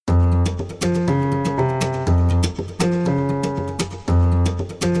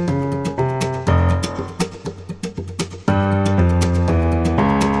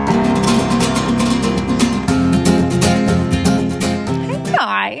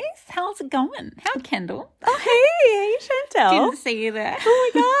How's it going? How Kendall? Oh, hey Chantel. Didn't see you there.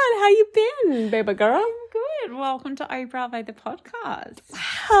 Oh my God, how you been, baby girl? I'm good. Welcome to Oh Bravo, the podcast.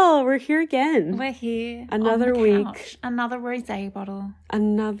 Wow, we're here again. We're here. Another on the week. couch. Another rosé bottle.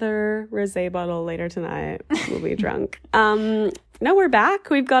 Another rosé bottle later tonight. We'll be drunk. No, we're back.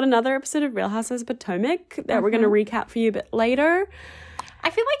 We've got another episode of Real Housewives of Potomac that we're going to recap for you a bit later. I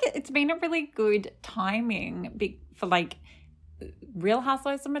feel like it's been a really good timing for like Real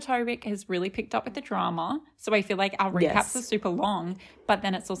Housewives of Potomac has really picked up with the drama. So I feel like our recaps are super long, but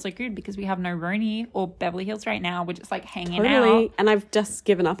then it's also good because we have no RHONY or Beverly Hills right now. We're just like hanging out. And I've just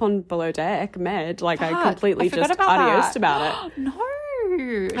given up on Below Deck Med. Like I completely forgot just about adiosed that. about it. No.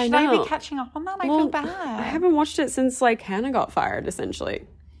 Should I I know. be catching up on that? I feel bad. I haven't watched it since like Hannah got fired, essentially.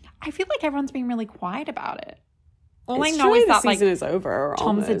 I feel like everyone's been really quiet about it. All It's I know true is the that season like is over.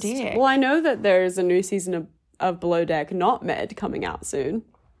 Tom's almost. a dick. Well, I know that there's a new season of Below Deck, not Med, coming out soon,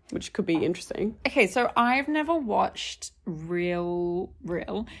 which could be interesting. Okay, so I've never watched real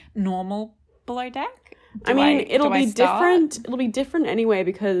normal Below Deck. It'll be different. It'll be different anyway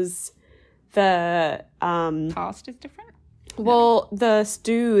because the cast is different. Well, the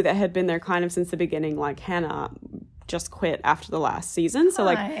stew that had been there kind of since the beginning, like Hannah, just quit after the last season. So,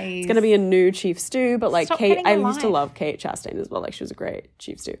 like, it's going to be a new chief stew. But, like, Stop Kate, getting I alive. used to love Kate Chastain as well. Like, she was a great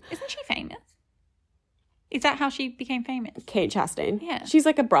chief stew. Isn't she famous? Is that how she became famous? Kate Chastain. Yeah. She's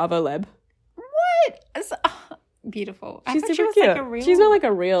like a Bravo leb. What? Beautiful. I She's thought super she was cute. like a real... She's not like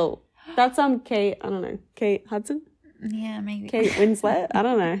a real... That's Kate, I don't know, Kate Hudson? Yeah, maybe. Kate Winslet? I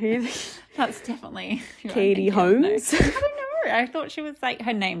don't know. Who? That's definitely... Katie Holmes? I don't know. I thought she was like...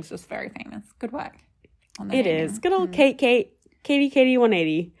 Her name's just very famous. Good work. On the It naming. is. Good old Katie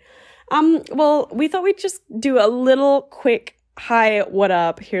 180. Well, we thought we'd just do a little quick hi, what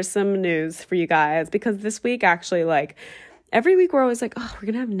up? Here's some news for you guys. Because this week, actually, like, every week we're always like, oh, we're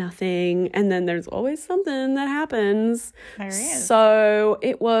going to have nothing. And then there's always something that happens. There is. So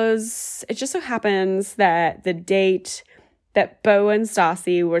it just so happens that the date that Beau and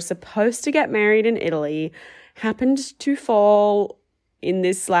Stassi were supposed to get married in Italy happened to fall in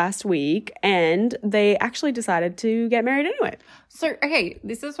this last week, and they actually decided to get married anyway. So, okay,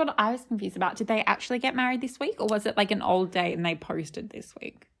 this is what I was confused about. Did they actually get married this week, or was it like an old date and they posted this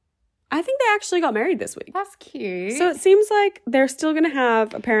week? I think they actually got married this week. That's cute. So it seems like they're still going to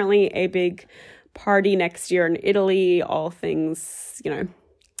have apparently a big party next year in Italy, all things, you know.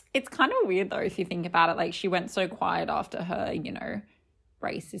 It's kind of weird though if you think about it. Like she went so quiet after her,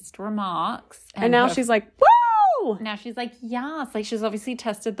 racist remarks. And now she's like, woo! Now she's like, yes. Like she's obviously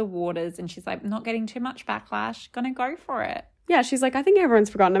tested the waters and she's like, not getting too much backlash. Gonna go for it. Yeah, she's like, I think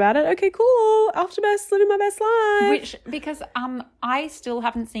everyone's forgotten about it. Okay, cool. After best, living my best life. Because I still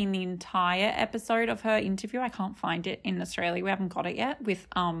haven't seen the entire episode of her interview. I can't find it in Australia. We haven't got it yet. Who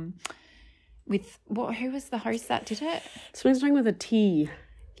was the host that did it? Something with a T.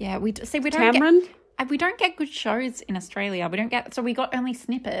 Yeah, we don't Cameron? we don't get good shows in Australia. We got only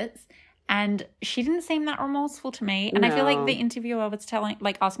snippets. And she didn't seem that remorseful to me. And I feel like the interviewer was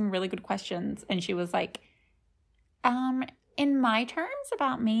asking really good questions. And she was like, in my terms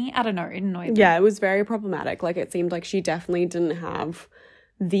about me, I don't know. It annoyed me. Yeah, it was very problematic. Like, it seemed like she definitely didn't have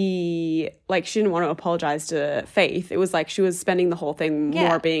she didn't want to apologize to Faith. It was like she was spending the whole thing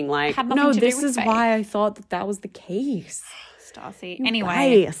more being like, no, this is why I thought that was the case. Stassi.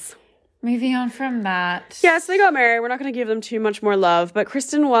 Anyway. Yes. Moving on from that. Yes, they got married. We're not going to give them too much more love, but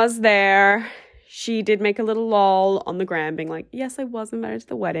Kristen was there. She did make a little lol on the gram being like, yes, I was invited to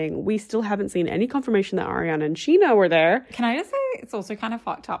the wedding. We still haven't seen any confirmation that Ariana and Sheena were there. Can I just say it's also kind of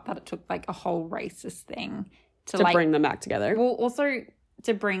fucked up that it took like a whole racist thing to bring them back together. Well, also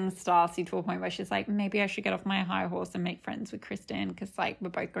to bring Stassi to a point where she's like, maybe I should get off my high horse and make friends with Kristen because like we're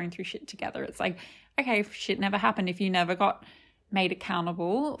both going through shit together. It's like, okay, if shit never happened, if you never got made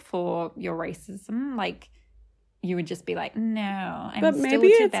accountable for your racism, like you would just be like, no, I'm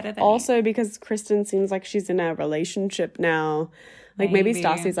still better than also you. Because Kristen seems like she's in a relationship now. Like maybe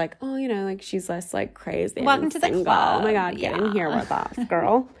Stassi's like, oh, like she's less like crazy. Welcome to the club. Oh my God, get in here with us,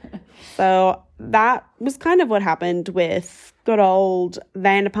 girl. So that was kind of what happened with good old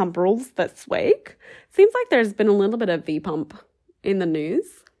Vanderpump Rules this week. Seems like there's been a little bit of V-Pump in the news.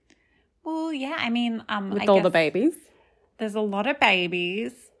 Well, yeah, I mean, with all the babies. There's a lot of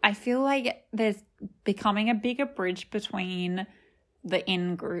babies. I feel like there's becoming a bigger bridge between the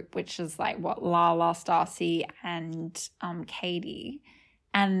in-group, which is like Lala, Stassi, and Katie,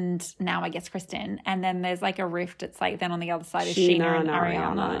 and now I guess Kristen. And then there's like a rift. It's like then on the other side is Sheena and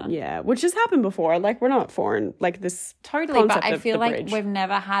Ariana. Yeah, which has happened before. Like we're not foreign. Like this totally, but I feel like we've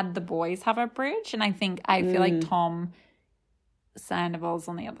never had the boys have a bridge, and I feel like Tom Sandoval's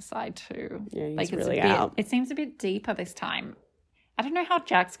on the other side too. Yeah, he's like, really out. It seems a bit deeper this time. I don't know how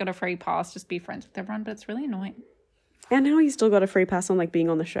Jack's got a free pass, just be friends with everyone, but it's really annoying. And now he's still got a free pass on like being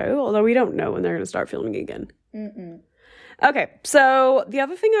on the show, although we don't know when they're going to start filming again. Okay, so the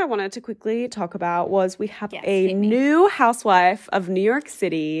other thing I wanted to quickly talk about was we have a new housewife of New York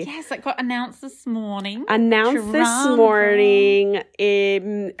City. Yes, it got announced this morning. Her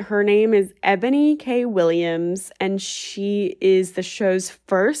name is Ebony K. Williams, and she is the show's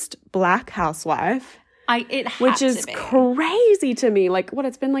first Black housewife. Which is crazy to me. Like, what,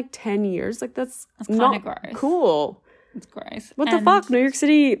 it's been like 10 years? Like, that's kind of gross. Cool. It's gross. What the fuck? New York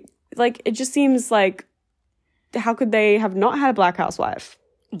City, like, it just seems like, how could they have not had a Black housewife?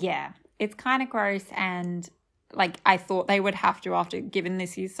 Yeah, it's kind of gross, and like I thought they would have to after given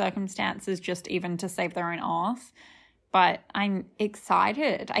this year's circumstances, just even to save their own ass. But I'm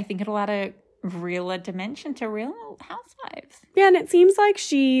excited. I think it'll add a realer dimension to Real Housewives. Yeah, and it seems like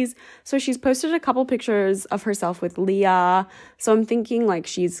she's posted a couple pictures of herself with Leah. So I'm thinking like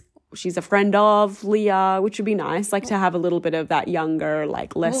she's a friend of Leah, which would be nice, like to have a little bit of that younger,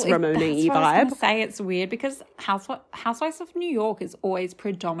 like less Ramona-y vibe. I was going to say, it's weird because Housewives of New York has always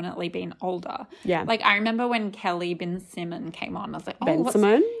predominantly been older. Yeah. Like I remember when Kelly Ben Simon came on, I was like, oh, Ben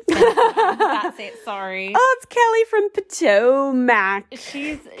Simone? That's it, sorry. Oh, it's Kelly from Potomac.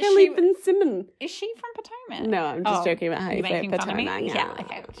 Kelly Ben Simon. Is she from Potomac? No, I'm just joking about how you say Potomac. Yeah,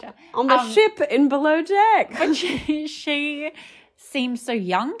 okay, gotcha. On the ship in Below Deck. But she seems so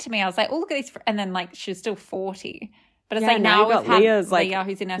young to me. I was like, oh, look at this. And then, like, she's still 40. But it's like now we've had Leah's, like, Leah,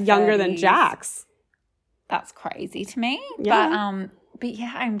 who's in her 30s. Younger than Jax. That's crazy to me. Yeah. But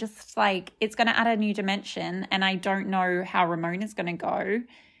yeah, I'm just like, it's going to add a new dimension. And I don't know how Ramona's going to go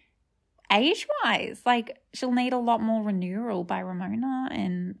age-wise. Like, she'll need a lot more renewal by Ramona.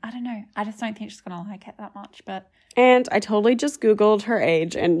 And I don't know. I just don't think she's going to like it that much. And I totally just Googled her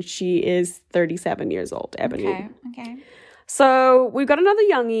age, and she is 37 years old, Ebony. Okay. So we've got another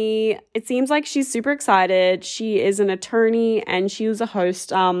youngie. It seems like she's super excited. She is an attorney, and she was a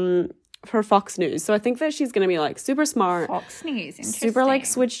host for Fox News. So I think that she's going to be like super smart. Fox News, interesting. Super like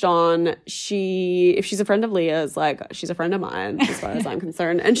switched on. If she's a friend of Leah's, like she's a friend of mine as far as I'm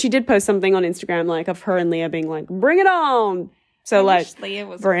concerned. And she did post something on Instagram like of her and Leah being like, bring it on. So like, Leah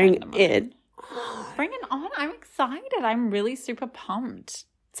was bring it. Bring it on. I'm excited. I'm really super pumped.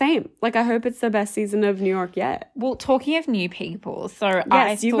 Same. Like, I hope it's the best season of New York yet. Well, talking of new people, so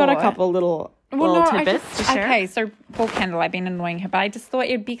yes, you've got a couple little tidbits to share. Okay, so poor Kendall, I've been annoying her, but I just thought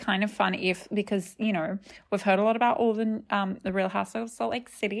it'd be kind of fun because, you know, we've heard a lot about all the Real Housewives of Salt Lake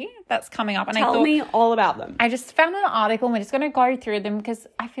City that's coming up. And Tell me all about them. I just found an article and we're just going to go through them because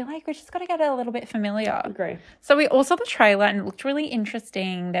I feel like we're just got to get a little bit familiar. Agree. So we all saw the trailer and it looked really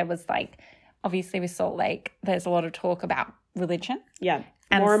interesting. There was like, obviously with Salt Lake, there's a lot of talk about religion. Yeah.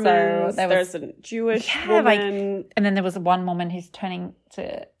 And Mormons, so there's a Jewish woman. And then there was one woman who's turning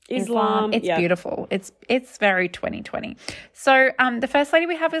to Islam. It's beautiful. It's very 2020. So the first lady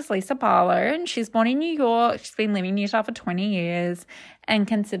we have is Lisa Barlow, and she's born in New York. She's been living in Utah for 20 years and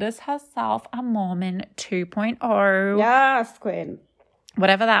considers herself a Mormon 2.0. Yes, queen.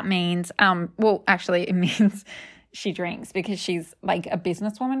 Whatever that means. Well, actually, it means she drinks because she's like a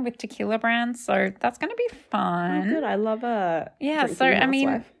businesswoman with tequila brands. So that's going to be fun. Oh, good. I love a so I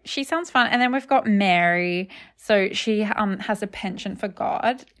mean, she sounds fun. And then we've got Mary. So she has a penchant for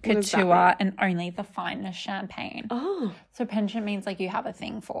God, couture, and only the finest champagne. Oh. So penchant means like you have a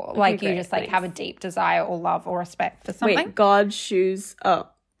thing for. Like you just like have a deep desire or love or respect for something. Wait, God, shoes. Oh.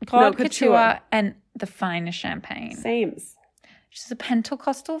 God, couture, and the finest champagne. Sames. She's a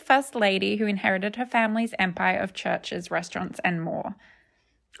Pentecostal first lady who inherited her family's empire of churches, restaurants, and more.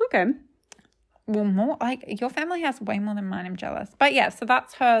 Okay. Well, more like your family has way more than mine. I'm jealous. But yeah, so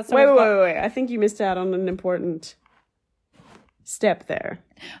that's her. So wait. I think you missed out on an important step there.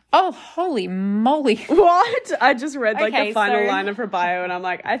 Oh, holy moly. What? I just read the final line of her bio and I'm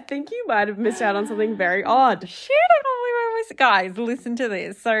like, I think you might have missed out on something very odd. Shit, I can't believe I almost... Guys, listen to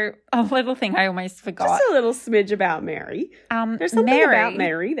this. So a little thing I almost forgot. Just a little smidge about Mary. There's something about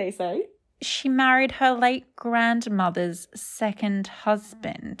Mary, they say. She married her late grandmother's second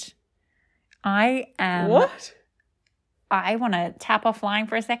husband. What? I want to tap offline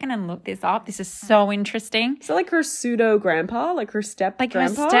for a second and look this up. This is so interesting. So like her pseudo grandpa, like her step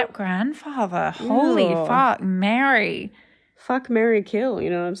grandpa? Her step grandfather. Holy fuck, Mary. Fuck, Mary, kill. You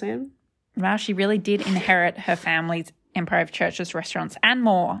know what I'm saying? Wow, she really did inherit her family's empire of churches, restaurants, and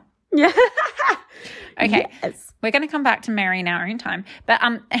more. Yeah. Okay. Yes. We're going to come back to Mary in our own time. But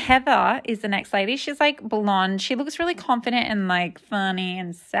Heather is the next lady. She's like blonde. She looks really confident and like funny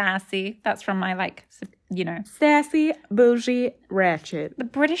and sassy. That's from my like you know. Sassy, bougie, ratchet. The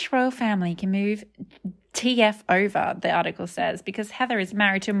British royal family can move TF over, the article says, because Heather is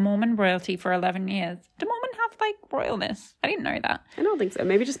married to Mormon royalty for 11 years. Do Mormon have, like, royalness? I didn't know that. I don't think so.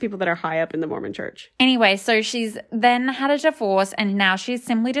 Maybe just people that are high up in the Mormon church. Anyway, so she's then had a divorce and now she's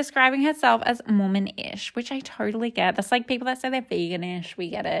simply describing herself as Mormon-ish, which I totally get. That's like people that say they're vegan-ish. We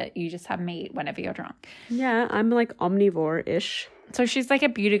get it. You just have meat whenever you're drunk. Yeah, I'm like omnivore-ish. So she's like a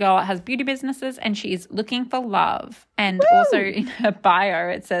beauty girl, has beauty businesses, and she's looking for love. And also in her bio,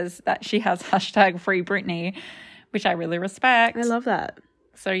 it says that she has hashtag Free Britney, which I really respect. I love that.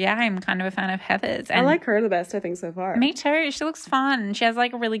 So yeah, I'm kind of a fan of Heather's. And I like her the best, I think, so far. Me too. She looks fun. She has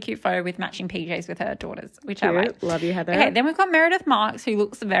like a really cute photo with matching PJs with her daughters, which I like. Love you, Heather. Okay, then we've got Meredith Marks, who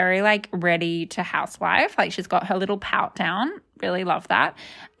looks very like ready to housewife. Like she's got her little pout down. Really love that.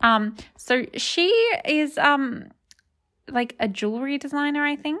 So she is like a jewelry designer,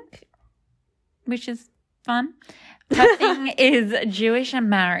 I think, which is fun. Her thing is Jewish and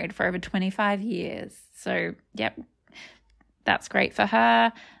married for over 25 years. So, yep, that's great for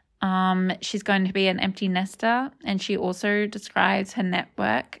her. She's going to be an empty nester, and she also describes her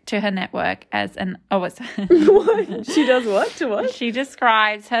network as an What? She does what to what? She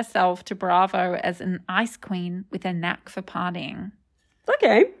describes herself to Bravo as an ice queen with a knack for partying.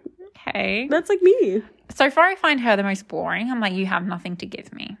 Okay. That's like me. So far, I find her the most boring. I'm like, you have nothing to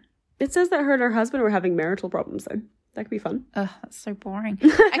give me. It says that her and her husband were having marital problems, though. That could be fun. Ugh, that's so boring.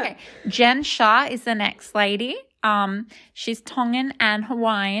 Okay, Jen Shah is the next lady. She's Tongan and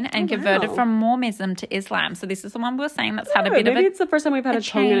Hawaiian and converted from Mormonism to Islam. So this is the one we were saying that's had a bit of a maybe it's the first time we've had a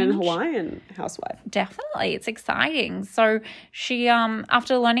Tongan and change. Hawaiian housewife. Definitely. It's exciting. So she,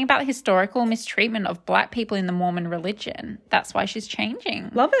 after learning about the historical mistreatment of Black people in the Mormon religion, that's why she's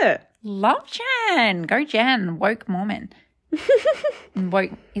changing. Love it. Love Jen. Go Jen. Woke Mormon.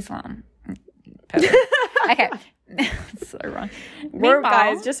 Woke Islam. Perfect. Okay. So wrong. We're,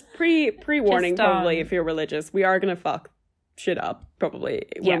 guys, just pre-warning, just, probably, if you're religious, we are going to fuck shit up, probably,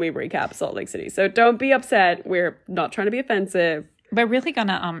 when we recap Salt Lake City. So don't be upset. We're not trying to be offensive. We're really going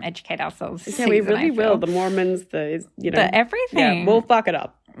to educate ourselves. Yeah, we really will. The Mormons, the everything. Yeah, we'll fuck it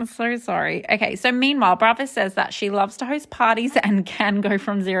up. I'm so sorry. Okay, so meanwhile, Bravo says that she loves to host parties and can go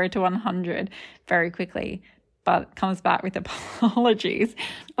from 0 to 100 very quickly, but comes back with apologies.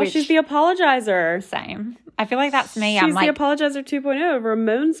 Oh, she's the apologizer. Same. I feel like that's me. She's I'm like, the apologizer 2.0,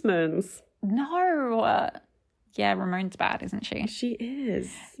 Ramon's Moons. No. Yeah, Ramon's bad, isn't she? She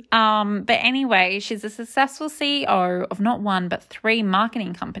is. But anyway, she's a successful CEO of not one but 3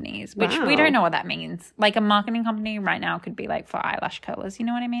 marketing companies, which we don't know what that means. Like a marketing company right now could be like for eyelash curlers, you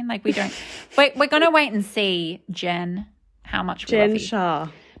know what I mean? Like we don't we're gonna wait and see, Jen, how much we love you. Jen Shah.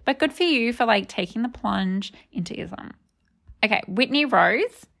 But good for you for like taking the plunge into Islam. Okay, Whitney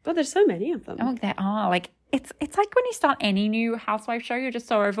Rose. Oh, there's so many of them. Oh, there are. Like it's like when you start any new housewife show, you're just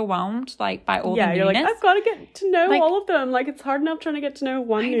so overwhelmed like by all the newness. Yeah, you're like, I've got to get to know all of them. Like it's hard enough trying to get to know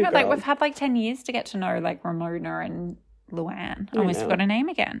one new girl. Like we've had like 10 years to get to know like Ramona and Luann. I almost forgot her name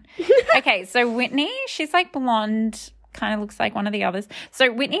again. Okay, so Whitney, she's like blonde, kind of looks like one of the others.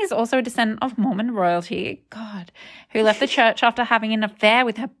 So Whitney is also a descendant of Mormon royalty, God, who left the church after having an affair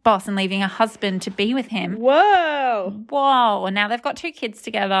with her boss and leaving her husband to be with him. Whoa. And now they've got 2 kids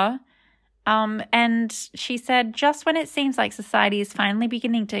together. And she said, just when it seems like society is finally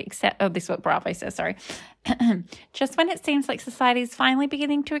beginning to accept, this is what Bravo says, sorry. Just when it seems like society is finally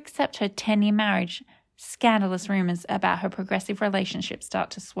beginning to accept her 10-year marriage, scandalous rumors about her progressive relationship start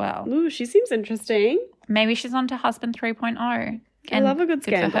to swell. Ooh, she seems interesting. Maybe she's on to husband 3.0. I love a good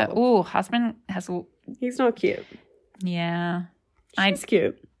scandal. Oh, husband has... He's not cute. Yeah. She's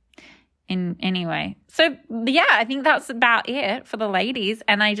cute. Anyway, so yeah, I think that's about it for the ladies,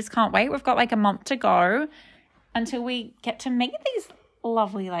 and I just can't wait. We've got like a month to go until we get to meet these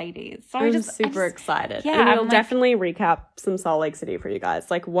lovely ladies. So I'm super excited. Yeah, and we'll definitely recap some Salt Lake City for you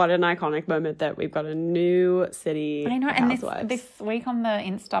guys. Like, what an iconic moment that we've got a new city. I know, and housewives. this week on the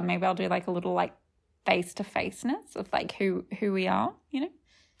Insta, maybe I'll do like a little like face-to-faceness of like who we are, you know?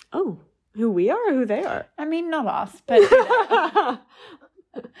 Oh, who we are or who they are? I mean, not us, but...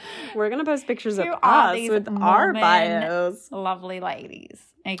 We're going to post pictures of us with our bios. Lovely ladies.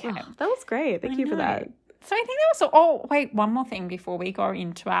 Okay. Oh, that was great. Thank you for that. So I think that was one more thing before we go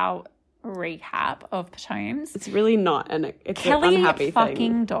into our recap of Potoms. It's really not it's Kelly an unhappy fucking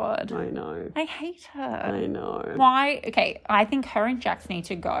thing. Dodd. I know. I hate her. I know. Why? Okay, I think her and Jax need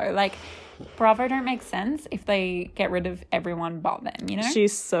to go. Like, Bravo don't make sense if they get rid of everyone but them, you know?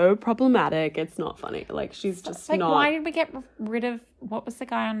 She's so problematic. It's not funny. Like, she's just like, not... why did we get rid of... What was the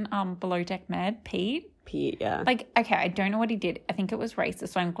guy on Below Deck Med? Pete, yeah. Like, okay, I don't know what he did. I think it was racist,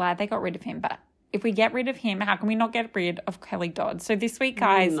 so I'm glad they got rid of him. But if we get rid of him, how can we not get rid of Kelly Dodd? So this week,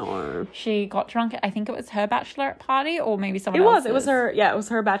 guys, she got drunk. I think it was her bachelorette party or maybe someone else's. It was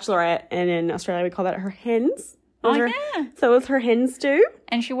her bachelorette. And in Australia, we call that her hens. Yeah. So it was her hens do.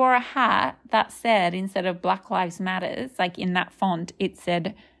 And she wore a hat that said, instead of Black Lives Matters, like in that font, it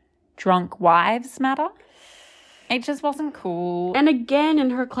said Drunk Wives Matter. It just wasn't cool. And again, in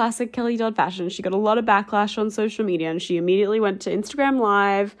her classic Kelly Dodd fashion, she got a lot of backlash on social media, and she immediately went to Instagram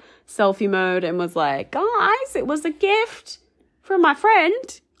Live, selfie mode, and was like, guys, it was a gift from my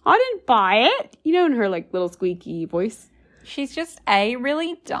friend. I didn't buy it. You know, in her like little squeaky voice. She's just A,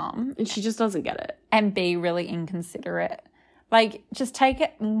 really dumb. And she just doesn't get it. And B, really inconsiderate. Like, just take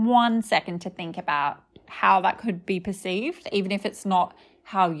it 1 second to think about how that could be perceived, even if it's not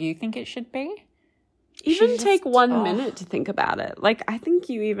how you think it should be. Even take 1 minute to think about it. Like, I think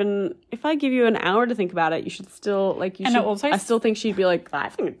if I give you an hour to think about it, you should still, I still think she'd be like, I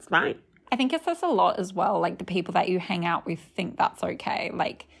think it's fine. I think it says a lot as well, like, the people that you hang out with think that's okay.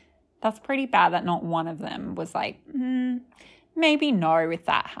 Like, that's pretty bad that not one of them was like, maybe no with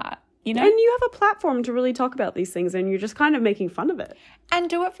that hat, you know? And you have a platform to really talk about these things, and you're just kind of making fun of it. And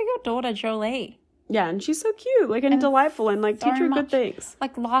do it for your daughter, Jolie. Yeah, and she's so cute, like, and delightful, and, like, teach her good things.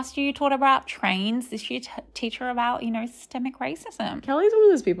 Like, last year you taught her about trains. This year teach her about, systemic racism. Kelly's one of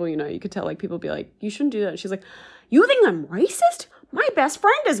those people, you could tell, like, people be like, you shouldn't do that. She's like, you think I'm racist? My best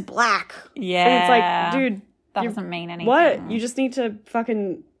friend is black. Yeah. And it's like, dude. That doesn't mean anything. What? You just need to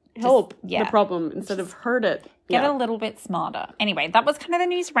fucking help the problem instead of hurt it. Get a little bit smarter. Anyway, that was kind of the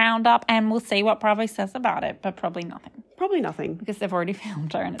news roundup, and we'll see what Bravo says about it, but probably nothing. Probably nothing. Because they've already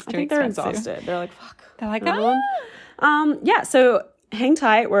filmed her and it's too expensive. They're exhausted. They're like, fuck. They're like, Yeah, so hang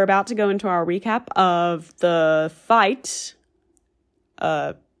tight. We're about to go into our recap of the fight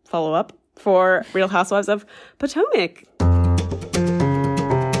follow-up for Real Housewives of Potomac.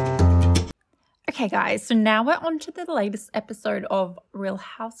 Okay, guys, so now we're on to the latest episode of Real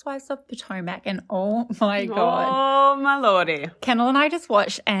Housewives of Potomac, and oh my God. Oh my lordy. Kendall and I just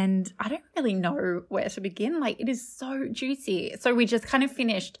watched, and I don't really know where to begin. Like, it is so juicy. So we just kind of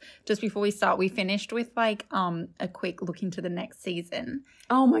finished, just before we start, we finished with like a quick look into the next season.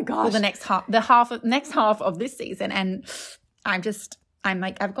 Oh my gosh. Or the next half of this season, and I'm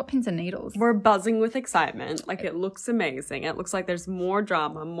like, I've got pins and needles. We're buzzing with excitement. Like, it looks amazing. It looks like there's more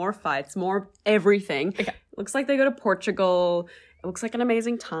drama, more fights, more everything. Okay. It looks like they go to Portugal. It looks like an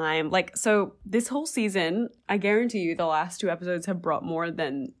amazing time. Like, so this whole season, I guarantee you the last 2 episodes have brought more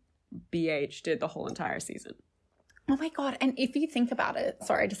than BH did the whole entire season. Oh my God. And if you think about it,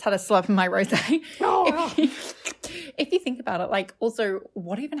 sorry, I just had a slurp in my rosé. Oh. If you think about it, like, also,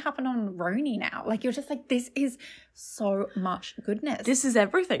 what even happened on RHONY now? Like, you're just like, this is so much goodness. This is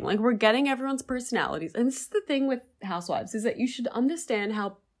everything. Like, we're getting everyone's personalities. And this is the thing with Housewives, is that you should understand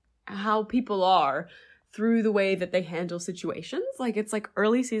how people are through the way that they handle situations. Like, it's like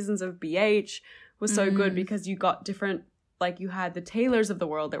early seasons of BH was so good because you got different, like, you had the Taylors of the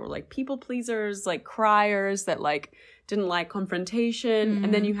world that were like people pleasers, like criers that like didn't like confrontation.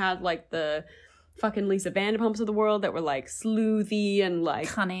 And then you had like the fucking Lisa Vanderpumps of the world that were like sleuthy and like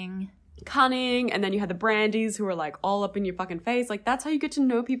cunning. And then you had the Brandys who were like all up in your fucking face. Like, that's how you get to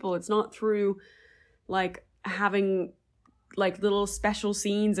know people. It's not through like having like little special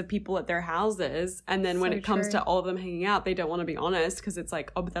scenes of people at their houses, and then when it comes to all of them hanging out, they don't want to be honest because it's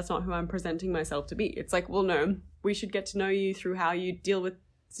like, oh, but that's not who I'm presenting myself to be. It's like, well, no, we should get to know you through how you deal with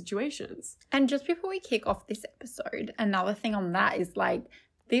situations. And just before we kick off this episode, another thing on that is like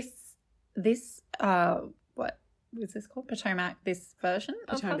this what was this called? Potomac, this version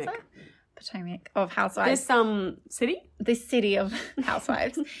of Potomac of Housewives. This city of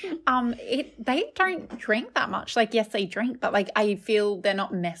Housewives. They don't drink that much. Like, yes, they drink, but like I feel they're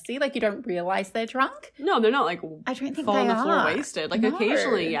not messy. Like, you don't realize they're drunk. No, they're not like I don't think fall they on the are. floor wasted. Like,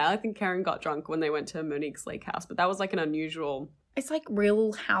 occasionally, yeah. I think Karen got drunk when they went to Monique's lake house, but that was like an unusual. It's like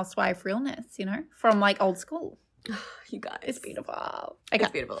real housewife realness, from like old school. You guys. It's beautiful. Okay.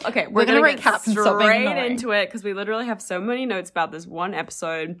 It's beautiful. Okay, we're going to recap straight into it because we literally have so many notes about this one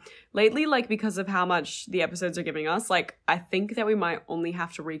episode. Lately, like, because of how much the episodes are giving us, like, I think that we might only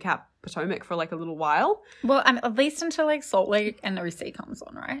have to recap Potomac for like a little while. Well, at least until like Salt Lake and OC comes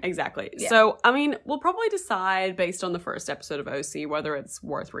on, right? Exactly. Yeah. So, I mean, we'll probably decide based on the first episode of OC whether it's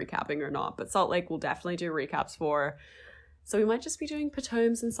worth recapping or not. But Salt Lake we'll definitely do recaps for. So we might just be doing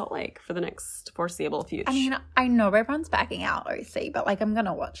Potomac and Salt Lake for the next foreseeable future. I mean, I know everyone's backing out OC, but like I'm going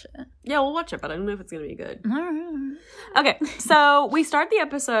to watch it. Yeah, we'll watch it, but I don't know if it's going to be good. Okay, so we start the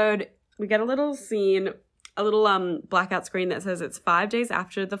episode. We get a little scene, a little blackout screen that says it's 5 days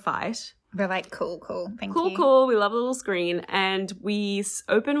after the fight. We're like, cool, thank you. Cool. We love a little screen. And we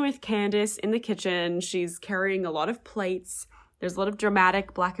open with Candiace in the kitchen. She's carrying a lot of plates. There's a lot of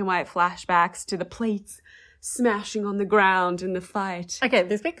dramatic black and white flashbacks to the plates smashing on the ground in the fight. Okay,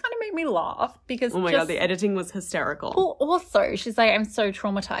 this bit kind of made me laugh because oh my God, the editing was hysterical. Well, also, she's like, I'm so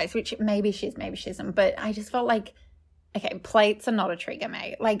traumatized, which maybe she is, maybe she isn't. But I just felt like, okay, plates are not a trigger,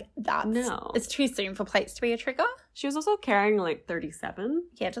 mate. Like, it's too soon for plates to be a trigger. She was also carrying like 37.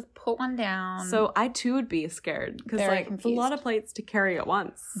 Yeah, just put one down. So I too would be scared because like it's a lot of plates to carry at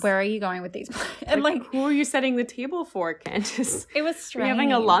once. Where are you going with these plates? And like, who are you setting the table for, Candiace? It was strange. Are you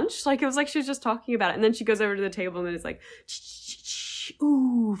having a lunch? Like, it was like she was just talking about it. And then she goes over to the table and then it's like,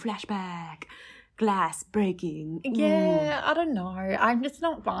 ooh, flashback. Glass breaking. Yeah, I don't know. I'm just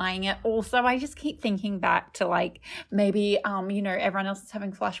not buying it. Also, I just keep thinking back to like maybe everyone else is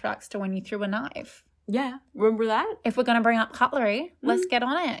having flashbacks to when you threw a knife. Yeah, remember that? If we're going to bring up cutlery, let's get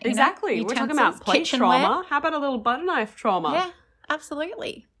on it. Exactly. We're talking about plate trauma. How about a little butter knife trauma? Yeah,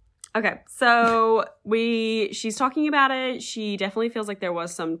 absolutely. Okay, so she's talking about it. She definitely feels like there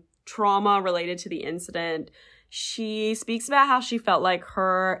was some trauma related to the incident. She speaks about how she felt like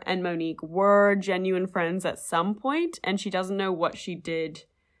her and Monique were genuine friends at some point, and she doesn't know what she did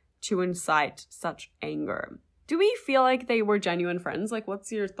to incite such anger. Do we feel like they were genuine friends? Like,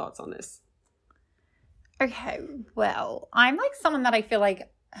 what's your thoughts on this? Okay, well, I'm like someone that I feel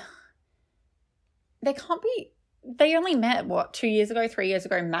like they only met, 2 years ago, 3 years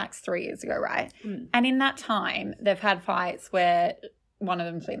ago, max 3 years ago, right? Mm. And in that time, they've had fights where one of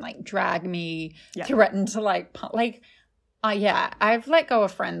them's been like, drag me, threatened to like, I've let go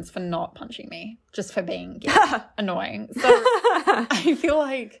of friends for not punching me, just for being annoying. So I feel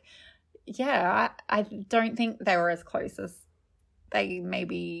like, I don't think they were as close as they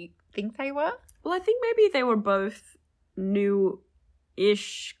maybe think they were. Well, I think maybe they were both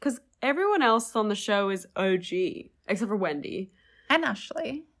new-ish, because everyone else on the show is OG, except for Wendy. And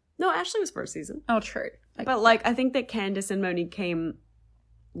Ashley. No, Ashley was first season. Oh, true. But, like, I think that Candiace and Monique came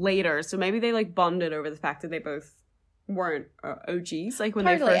later, so maybe they, like, bonded over the fact that they both weren't OGs, like, when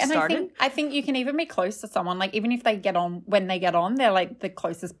they first started. I think you can even be close to someone, like, even if they get on, when they get on, they're, like, the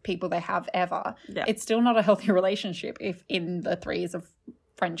closest people they have ever. Yeah. It's still not a healthy relationship if in the 3 years of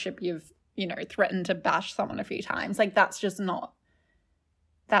friendship you've threatened to bash someone a few times. Like, that's not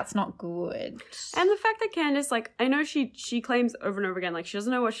good. And the fact that Candiace, like, I know she claims over and over again, like, she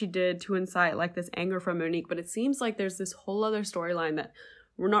doesn't know what she did to incite, like, this anger from Monique, but it seems like there's this whole other storyline that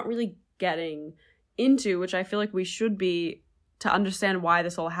we're not really getting into, which I feel like we should be, to understand why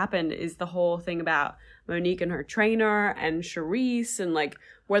this all happened, is the whole thing about Monique and her trainer and Charisse, and, like,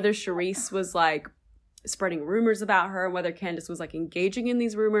 whether Charisse was, like, spreading rumors about her, whether Candiace was like engaging in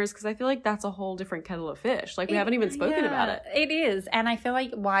these rumors, because I feel like that's a whole different kettle of fish. Like, we haven't even spoken about it. It is. And I feel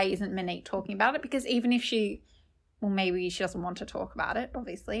like, why isn't Monique talking about it? Because even if maybe she doesn't want to talk about it,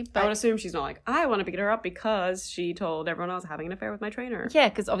 obviously. But I would assume she's not like, I want to beat her up because she told everyone I was having an affair with my trainer. Yeah,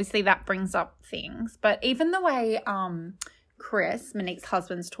 because obviously that brings up things. But even the way Chris, Monique's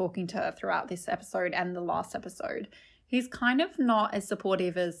husband's talking to her throughout this episode and the last episode, he's kind of not as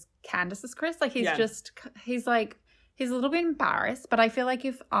supportive as Candiace's Chris. Like, he's a little bit embarrassed. But I feel like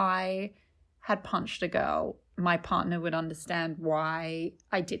if I had punched a girl, my partner would understand why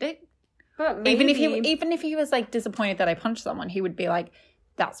I did it. But maybe, even if he was like disappointed that I punched someone, he would be like,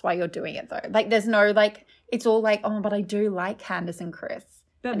 that's why you're doing it though. Like, there's no like, it's all like, oh, but I do like Candiace and Chris.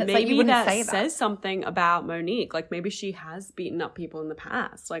 But maybe like, that says something about Monique. Like, maybe she has beaten up people in the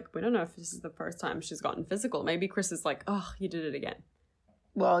past. Like, we don't know if this is the first time she's gotten physical. Maybe Chris is like, oh, you did it again.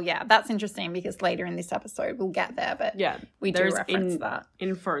 Well, yeah, that's interesting because later in this episode we'll get there. But yeah, we do reference that.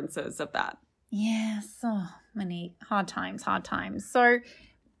 Inferences of that. Yes. Oh, Monique. Hard times. So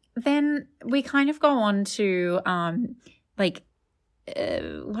then we kind of go on to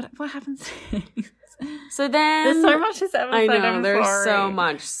what happens So then there's so much this episode. I know, there's so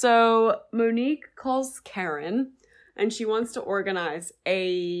much. So Monique calls Karen and she wants to organize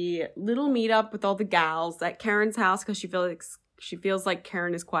a little meetup with all the gals at Karen's house because she feels like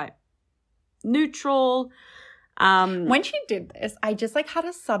Karen is quite neutral. When she did this, I just like had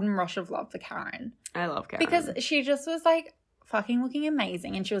a sudden rush of love for Karen. I love Karen. Because she just was like fucking looking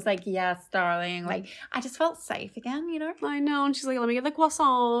amazing. And she was like, yes, darling. Like, I just felt safe again, I know. And she's like, let me get the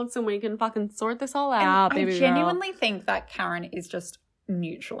croissants and we can fucking sort this all out, baby I genuinely think that Karen is just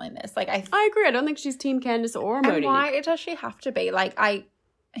neutral in this. Like, I agree. I don't think she's team Candiace or Monique. And why does she have to be? Like,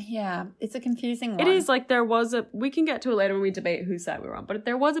 yeah, it's a confusing one. It is. Like, we can get to it later when we debate whose side we were on, but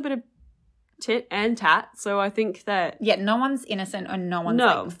there was a bit of tit and tat. So I think that... Yeah, no one's innocent or no one's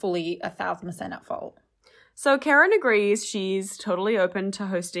like fully 1,000% at fault. So Karen agrees. She's totally open to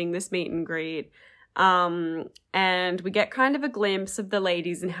hosting this meet and greet. And we get kind of a glimpse of the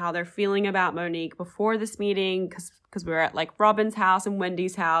ladies and how they're feeling about Monique before this meeting, because we're at like Robin's house and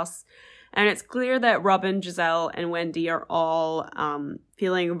Wendy's house. And it's clear that Robin, Giselle, and Wendy are all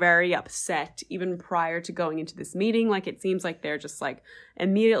feeling very upset even prior to going into this meeting. Like, it seems like they're just like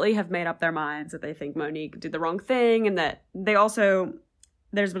immediately have made up their minds that they think Monique did the wrong thing, and that they also,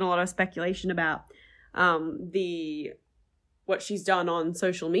 there's been a lot of speculation about what she's done on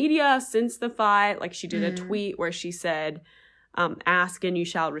social media since the fight. Like, she did a tweet where she said, ask and you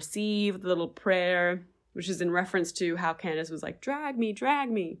shall receive, the little prayer, which is in reference to how Candiace was like, drag me, drag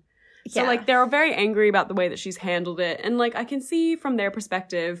me. So, like, they're very angry about the way that she's handled it. And, like, I can see from their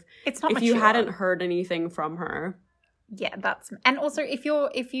perspective, it's not if mature. you hadn't heard anything from her. Yeah, and also if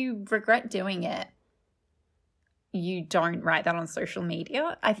you regret doing it, you don't write that on social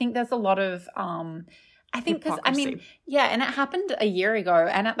media. I think there's a lot of, I think because, I mean, yeah, and it happened a year ago.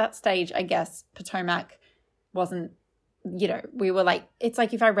 And at that stage, I guess Potomac wasn't, you know, we were like, it's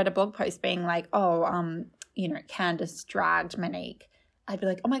like if I read a blog post being like, oh, you know, Candiace dragged Monique, I'd be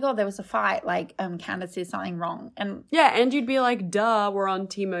like, oh my God, there was a fight. Like, Candiace did something wrong. And yeah, and you'd be like, duh, we're on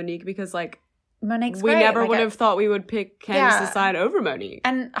Team Monique because, like, Monique's we great. never would have thought we would pick Candiace's side over Monique.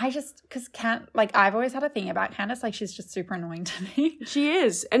 And I just, because I've always had a thing about Candiace, like, she's just super annoying to me. She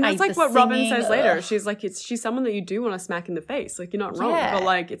is. And that's like what Robin says later. She's like, she's someone that you do want to smack in the face. Like, you're not wrong. Yeah. But,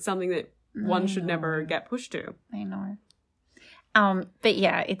 like, it's something that one should never get pushed to. I know. But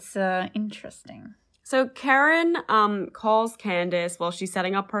yeah, it's interesting. So Karen calls Candiace while she's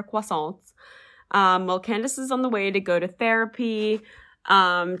setting up her croissants. While Candiace is on the way to go to therapy,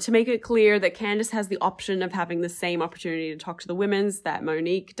 to make it clear that Candiace has the option of having the same opportunity to talk to the women's that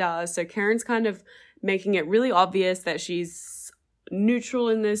Monique does. So Karen's kind of making it really obvious that she's neutral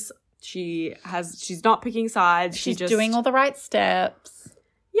in this. She's not picking sides. She's just doing all the right steps.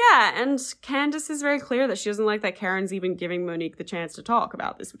 Yeah, and Candiace is very clear that she doesn't like that Karen's even giving Monique the chance to talk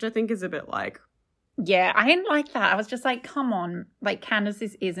about this, which I think is a bit like... Yeah, I didn't like that. I was just like, come on. Like,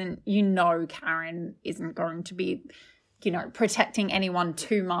 Candiace isn't, you know, Karen isn't going to be, you know, protecting anyone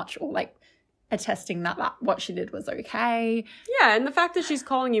too much or, like, attesting that what she did was okay. Yeah, and the fact that she's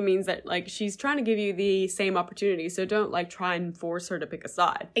calling you means that, like, she's trying to give you the same opportunity, so don't, like, try and force her to pick a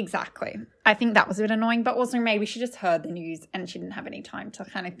side. Exactly. I think that was a bit annoying, but also maybe she just heard the news and she didn't have any time to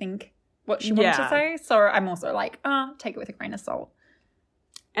kind of think what she wanted to say. So I'm also like, take it with a grain of salt.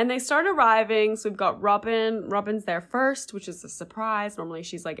 And they start arriving, so we've got Robin. Robin's there first, which is a surprise. Normally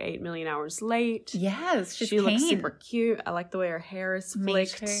she's like 8 million hours late. Yes, she looks super cute. I like the way her hair is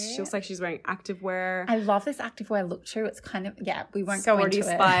flicked. She looks like she's wearing activewear. I love this activewear look too. It's kind of, we won't go into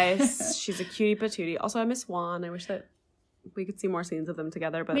Spice. She's a cutie patootie. Also, I miss Juan. I wish that we could see more scenes of them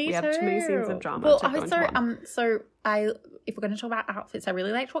together, but we have too many scenes of drama. Well, if we're going to talk about outfits, I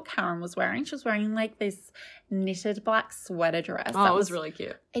really liked what Karen was wearing. She was wearing like this knitted black sweater dress. Oh, it was really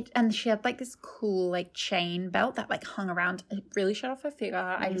cute. And she had like this cool like chain belt that like hung around. It really showed off her figure.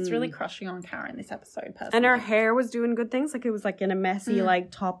 I was really crushing on Karen this episode personally. And her hair was doing good things. Like, it was like in a messy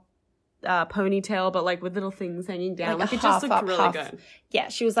like top ponytail, but like with little things hanging down. Like it just looked really good. Yeah,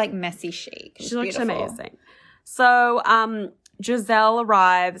 she was like messy chic. She looked amazing. So, Giselle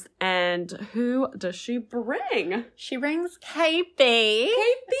arrives, and who does she bring? She brings KB.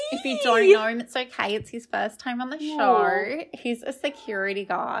 If you don't know him, it's okay. It's his first time on the show. He's a security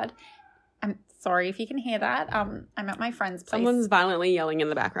guard. I'm sorry if you can hear that. I'm at my friend's place. Someone's violently yelling in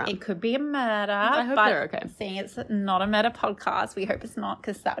the background. It could be a murder. I hope they're okay. Seeing it's not a murder podcast, we hope it's not,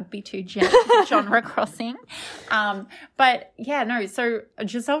 because that would be too genre crossing. But yeah, no. So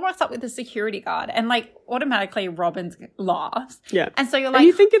Giselle walks up with the security guard, and like automatically Robin laughs. Yeah, and so you're like, and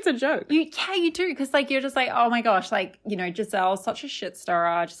you think it's a joke. You do, because like you're just like, oh my gosh, like, you know, Giselle's such a shit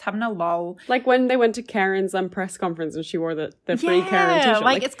stirrer, just having a lull. Like when they went to Karen's press conference and she wore the free Karen t-shirt.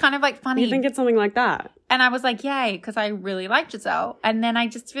 Like it's kind of like funny. You think it's something like that. And I was like, yay, because I really like Giselle. And then I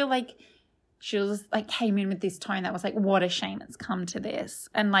just feel like she was like came in with this tone that was like, what a shame it's come to this.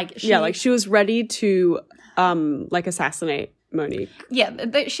 And like she was ready to like assassinate Monique. Yeah,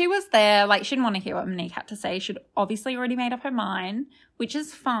 she was there. Like, she didn't want to hear what Monique had to say. She'd obviously already made up her mind, which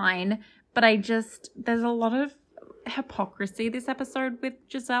is fine. But there's a lot of hypocrisy this episode with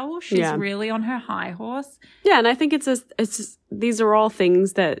Giselle. She's really on her high horse. Yeah, and I think it's just, these are all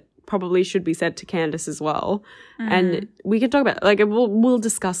things that probably should be said to Candiace as well. And we can talk about, like, we'll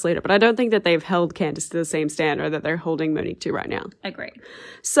discuss later, but I don't think that they've held Candiace to the same standard that they're holding Monique to right now. Agree.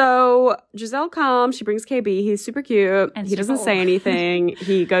 So Giselle comes, she brings KB, he's super cute. And he doesn't say anything.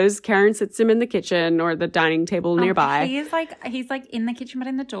 He goes, Karen sits him in the kitchen or the dining table nearby. He's like in the kitchen but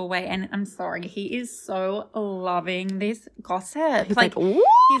in the doorway, and I'm sorry, he is so loving this gossip. He's like,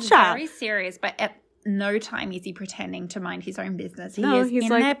 he's very serious, but at no time is he pretending to mind his own business. He's in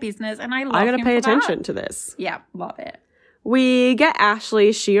their business, and I gotta him pay for attention that. to this. Yeah, love it. We get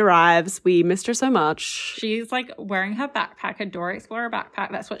Ashley. She arrives. We missed her so much. She's like wearing her backpack, her Dora Explorer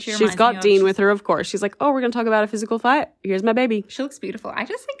backpack. That's what she reminds me of. She's got Dean with her, of course. She's like, oh, we're going to talk about a physical fight. Here's my baby. She looks beautiful. I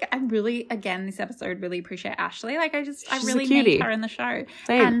just think I really, again, this episode really appreciate Ashley. Like, I really a cutie. need her in the show.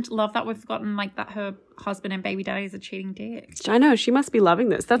 Same. And love that we've gotten like that her husband and baby daddy is a cheating dick. I know. She must be loving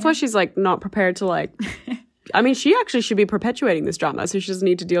this. That's why she's like not prepared to like... I mean, she actually should be perpetuating this drama, so she doesn't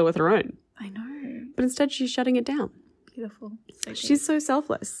need to deal with her own. I know. But instead, she's shutting it down. Beautiful. So she's so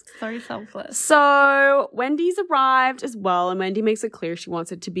selfless. So selfless. So Wendy's arrived as well, and Wendy makes it clear she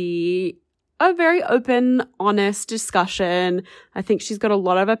wants it to be a very open, honest discussion. I think she's got a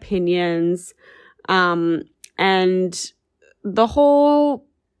lot of opinions. And the whole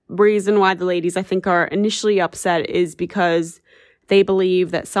reason why the ladies, I think, are initially upset is because they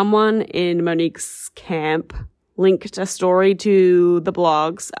believe that someone in Monique's camp linked a story to the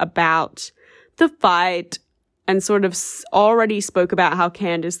blogs about the fight and sort of already spoke about how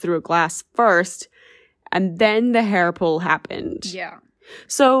Candiace threw a glass first, and then the hair pull happened. Yeah.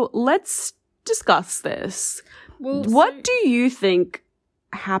 So let's discuss this. Well, what do you think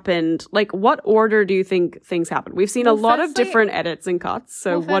happened? Like, what order do you think things happened? We've seen a lot of different edits and cuts.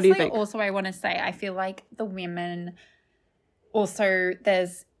 So what do you think? Also, I want to say, I feel like the women also,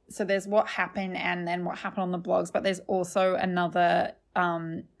 there's what happened and then what happened on the blogs, but there's also another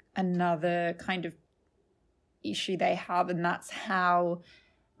kind of issue they have, and that's how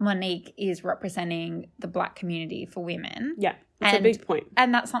Monique is representing the Black community for women. Yeah, that's a big point.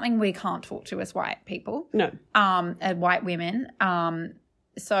 And that's something we can't talk to as white people. No. White women.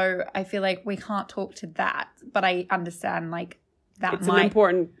 So I feel like we can't talk to that, but I understand like that it's an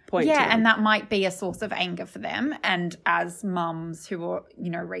important point. Yeah, and that might be a source of anger for them. And as mums who are,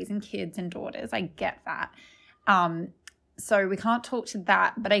 raising kids and daughters, I get that. So we can't talk to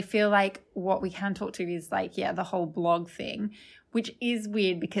that, but I feel like what we can talk to is like, the whole blog thing, which is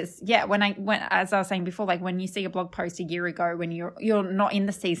weird because, when as I was saying before, like when you see a blog post a year ago, when you're not in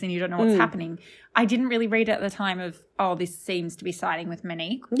the season, you don't know what's happening. I didn't really read it at the time of, this seems to be siding with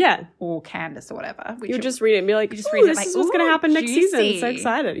Monique. Yeah. Or Candiace or whatever. You would just read it and be like, this is what's going to happen next season. So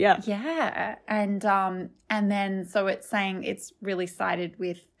excited. Yeah. Yeah. And then, so it's saying it's really sided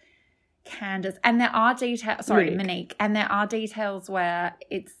with Candiace, and there are details. Monique, and there are details where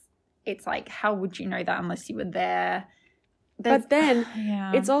it's like, how would you know that unless you were there? But then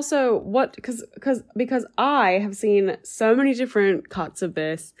it's also because I have seen so many different cuts of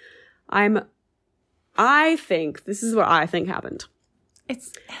this. I think this is what I think happened.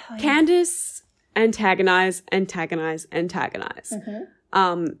 It's Candiace antagonize.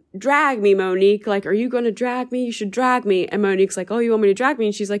 Drag me, Monique. Like, are you going to drag me? You should drag me. And Monique's like, oh, you want me to drag me?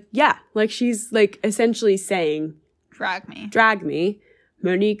 And she's like, yeah. Like, she's like essentially saying, drag me.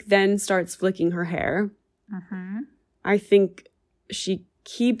 Monique then starts flicking her hair. Mm-hmm. I think she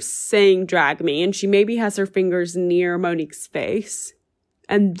keeps saying drag me, and she maybe has her fingers near Monique's face.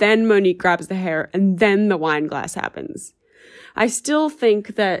 And then Monique grabs the hair, and then the wine glass happens. I still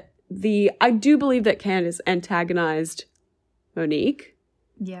think that I do believe that Candiace antagonized Monique.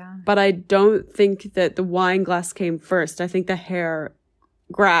 Yeah. But I don't think that the wine glass came first. I think the hair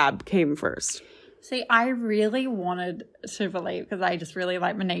grab came first. See, I really wanted to believe, because I just really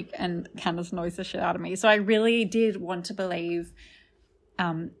like Monique, and Candiace annoys the shit out of me. So I really did want to believe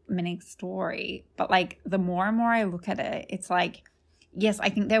Monique's story. But like the more and more I look at it, it's like, yes, I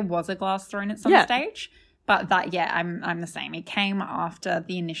think there was a glass thrown at some stage. But I'm the same. It came after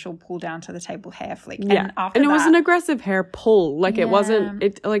the initial pull down to the table hair flick. Yeah. And it was an aggressive hair pull. Like it wasn't,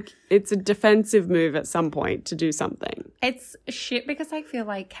 it's a defensive move at some point to do something. It's shit because I feel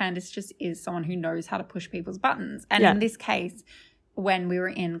like Candiace just is someone who knows how to push people's buttons. And in this case, when we were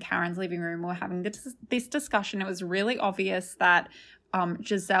in Karen's living room, we were having this discussion. It was really obvious that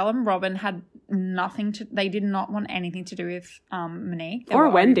Giselle and Robin had they did not want anything to do with Monique. Or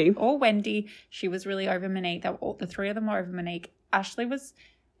Wendy. Or Wendy. She was really over Monique. The three of them were over Monique. Ashley was,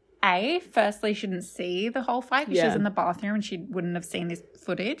 firstly, she didn't see the whole fight because she was in the bathroom and she wouldn't have seen this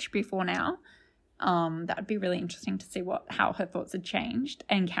footage before now. That would be really interesting to see how her thoughts had changed.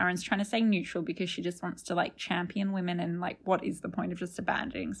 And Karen's trying to stay neutral because she just wants to like champion women, and like, what is the point of just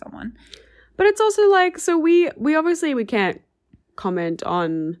abandoning someone? But it's also like, so we obviously we can't comment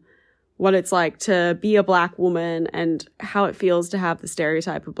on what it's like to be a Black woman and how it feels to have the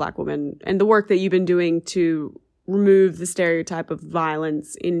stereotype of Black woman, and the work that you've been doing to remove the stereotype of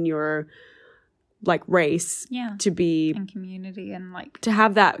violence in your like race, to be in community, and like to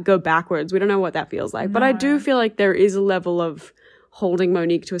have that go backwards. We don't know what that feels like, but I do feel like there is a level of holding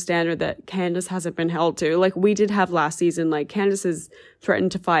Monique to a standard that Candiace hasn't been held to. Like we did have last season, like Candiace has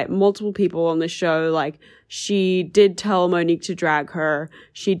threatened to fight multiple people on the show. Like she did tell Monique to drag her.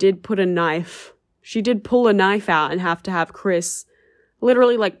 She did pull a knife out and have to have Chris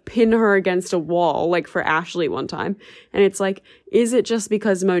literally like pin her against a wall, like for Ashley one time. And it's like, is it just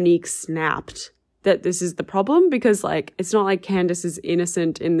because Monique snapped that this is the problem? Because like it's not like Candiace is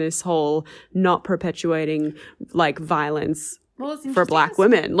innocent in this whole not perpetuating like violence for Black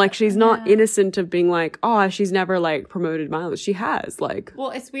women. Like she's not innocent of being like, oh, she's never like promoted violence. She has, like.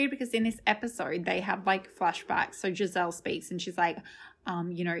 Well, it's weird because in this episode they have like flashbacks. So Giselle speaks and she's like,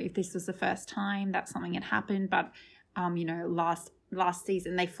 you know, if this was the first time that something had happened, but you know, last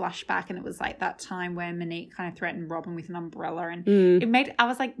season they flashed back and it was like that time where Monique kind of threatened Robin with an umbrella, and I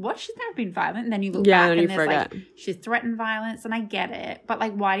was like, what, she's never been violent? And then you look back and there's like, she's threatened violence, and I get it, but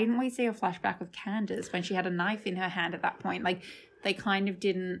like, why didn't we see a flashback of Candiace when she had a knife in her hand at that point? Like they kind of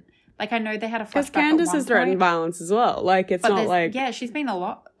didn't, like I know they had a flashback because Candiace has threatened violence as well. Like it's not like, she's been a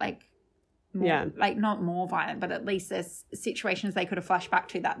lot like more, like not more violent, but at least there's situations they could have flashed back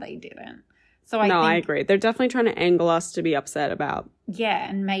to that they didn't. So I agree. They're definitely trying to angle us to be upset about. Yeah,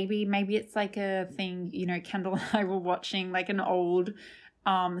 and maybe it's like a thing, you know, Kendall and I were watching like an old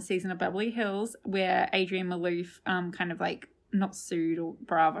season of Beverly Hills where Adrienne Maloof kind of like not sued or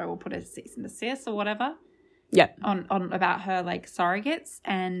Bravo or put a cease and desist or whatever. Yeah. On about her like surrogates,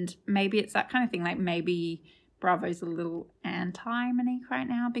 and maybe it's that kind of thing. Like maybe Bravo's a little anti-Monique right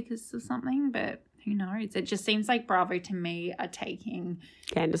now because of something, but who knows? It just seems like Bravo to me are taking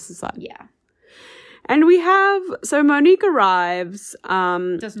Candiace's side. Yeah. And we have, so Monique arrives.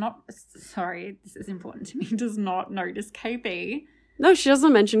 This is important to me, does not notice KB. No, she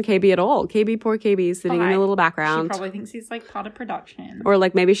doesn't mention KB at all. Poor KB is sitting in a little background. She probably thinks he's like part of production. Or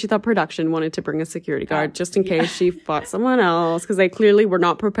like maybe she thought production wanted to bring a security guard just in case she fought someone else, because they clearly were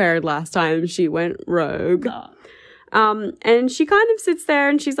not prepared last time she went rogue. No. And she kind of sits there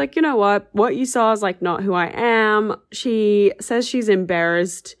and she's like, you know what you saw is like not who I am. She says she's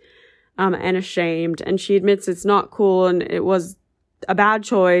embarrassed and ashamed, and she admits it's not cool and it was a bad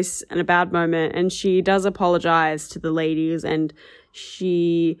choice and a bad moment, and she does apologize to the ladies, and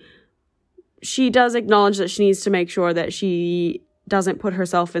she does acknowledge that she needs to make sure that she doesn't put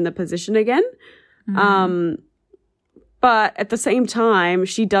herself in the position again. But at the same time,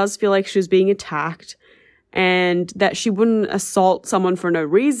 she does feel like she was being attacked and that she wouldn't assault someone for no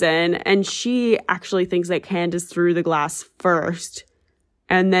reason, and she actually thinks that Candiace threw the glass first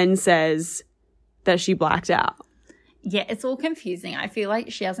and then says that she blacked out. Yeah, it's all confusing. I feel like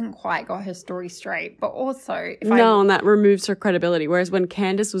she hasn't quite got her story straight. But also, and that removes her credibility. Whereas when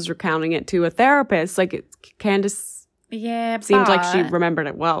Candiace was recounting it to a therapist, like Candiace seemed like she remembered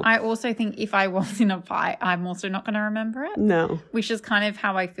it well. I also think if I was in a fight, I'm also not going to remember it. No. Which is kind of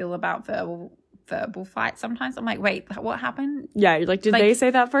how I feel about verbal fights sometimes. I'm like, wait, what happened? Yeah, you're like, did they say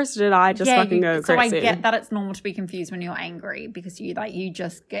that first, or did I just fucking go crazy? So I get that it's normal to be confused when you're angry because you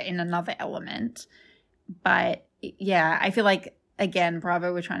just get in another element. But yeah, I feel like, again,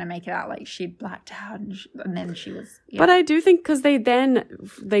 Bravo were trying to make it out like she'd blacked out and then she was... Yeah. But I do think, because they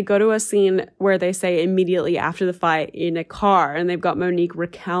go to a scene where they say immediately after the fight in a car, and they've got Monique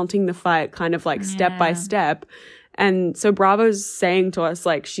recounting the fight kind of like step by step. And so Bravo's saying to us,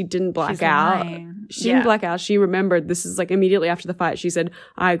 like, she didn't black out. Lying. She didn't black out. She remembered. This is like immediately after the fight. She said,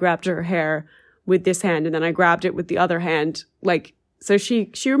 I grabbed her hair with this hand and then I grabbed it with the other hand. Like, so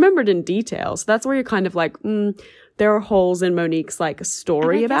she remembered in detail. So that's where you're kind of like, there are holes in Monique's like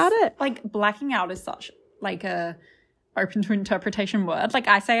story about it. Like, blacking out is such like a open to interpretation word. Like,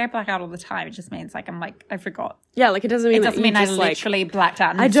 I say I black out all the time. It just means like I'm like, I forgot. Yeah, like it doesn't mean I literally blacked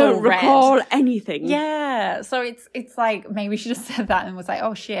out and I don't recall anything. Yeah. So it's like maybe she just said that and was like,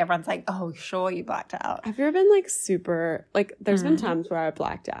 oh shit, everyone's like, oh sure, you blacked out. Have you ever been like super like there's been times where I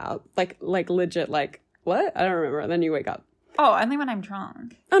blacked out. Like legit, like what? I don't remember. And then you wake up. Oh, only when I'm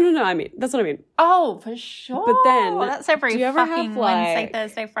drunk. Oh, no, I mean, that's what I mean. Oh, for sure. But then, that's every fucking Wednesday,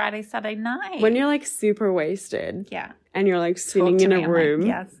 Thursday, Friday, Saturday night. When you're like super wasted. Yeah. And you're like sitting in a room. Like,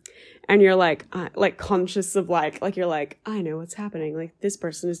 yes. and you're like conscious of like you're like, I know what's happening. Like, this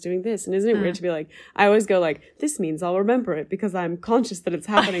person is doing this. And isn't it weird to be like, I always go like, this means I'll remember it because I'm conscious that it's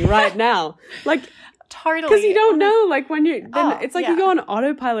happening right now. Like, totally. Because you don't know, like, when you're, then it's like you go on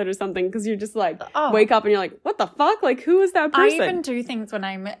autopilot or something because you're just like, wake up and you're like, what the fuck? Like, who is that person? I even do things when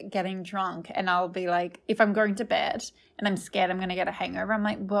I'm getting drunk and I'll be like, if I'm going to bed and I'm scared I'm going to get a hangover, I'm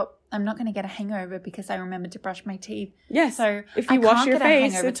like, well, I'm not going to get a hangover because I remembered to brush my teeth. Yes. So if you wash your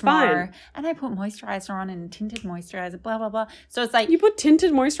face, it's tomorrow. fine. And I put moisturizer on and tinted moisturizer, blah, blah, blah. So it's like. You put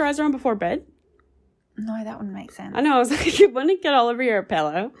tinted moisturizer on before bed? No, that wouldn't make sense. I know. I was like, you wouldn't get all over your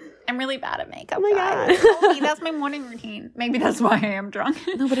pillow. I'm really bad at makeup. Oh my God. That's my morning routine. Maybe that's why I am drunk.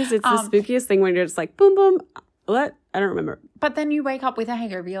 No, but it's the spookiest thing when you're just like, boom, boom. What? I don't remember. But then you wake up with a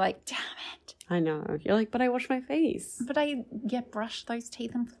hangover. You're like, damn it. I know. You're like, but I washed my face. But I brushed those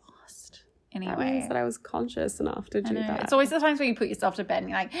teeth and flossed. Anyway. That means that I was conscious enough to do that. It's always the times when you put yourself to bed and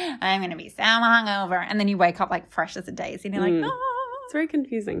you're like, I'm going to be so hungover. And then you wake up like fresh as a daisy and you're like, oh. It's very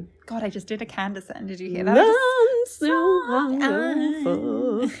confusing. God, I just did a Candiace and did you hear that? I'm so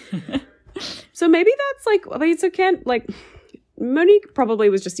hungover. So maybe that's like, I mean, so Monique probably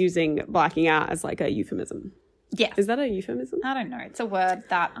was just using blacking out as like a euphemism. Yes. Is that a euphemism? I don't know. It's a word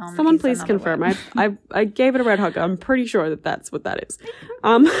that someone please confirm. I gave it a red hug. I'm pretty sure that that's what that is.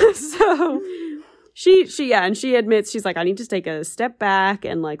 So she admits, she's like, I need to take a step back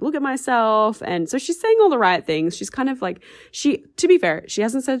and like look at myself. And so she's saying all the right things. She's kind of like, to be fair, she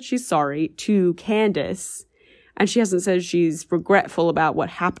hasn't said she's sorry to Candiace. And she hasn't said she's regretful about what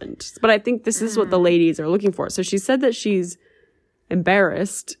happened. But I think this is what the ladies are looking for. So she said that she's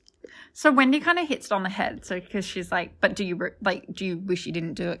embarrassed. So Wendy kind of hits it on the head. So because she's like, but do you wish you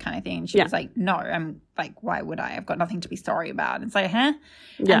didn't do it kind of thing? And she was like, no, I'm like, why would I? I've got nothing to be sorry about. And it's like, huh?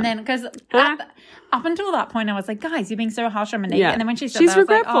 Yeah. And then because up until that point, I was like, guys, you're being so harsh on Monique. Yeah. And then when she said that,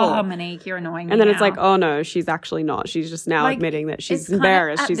 regretful. I was like, oh, Monique, you're annoying me. And then now. It's like, oh no, she's actually not. She's just now admitting that she's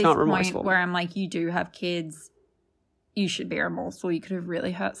embarrassed. She's not remorseful. Point where I'm like, you do have kids. You should be remorseful. You could have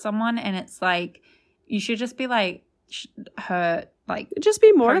really hurt someone. And it's like, you should just be like, her, like. Just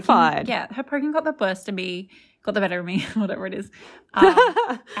be mortified. Her poking got the worst of me, got the better of me, whatever it is.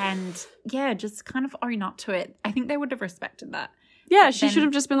 And yeah, just kind of own up to it. I think they would have respected that. Yeah, she should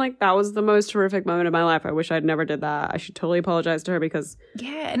have just been like, that was the most horrific moment of my life. I wish I'd never did that. I should totally apologize to her because.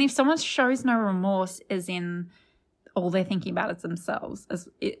 Yeah, and if someone shows no remorse, as in all they're thinking about is themselves,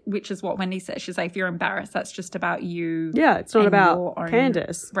 which is what Wendy says. She's like, if you're embarrassed, that's just about you. Yeah, it's not about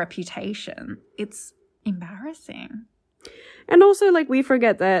Candiace. Reputation. It's embarrassing. And also, like, we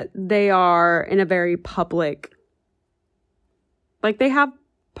forget that they are in a very public, like, they have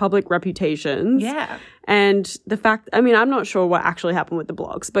public reputations. Yeah. And the fact, I mean, I'm not sure what actually happened with the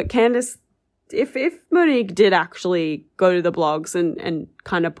blogs, but Candiace, if Monique did actually go to the blogs and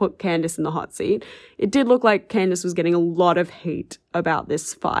kind of put Candiace in the hot seat, it did look like Candiace was getting a lot of hate about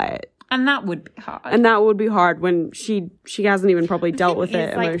this fight. And that would be hard. And that would be hard when she hasn't even probably dealt with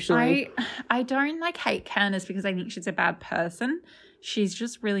it emotionally. I don't like hate Candiace because I think she's a bad person. She's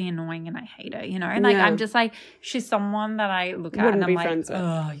just really annoying and I hate her, you know? And like, I'm just like, she's someone that I look at and I'm like,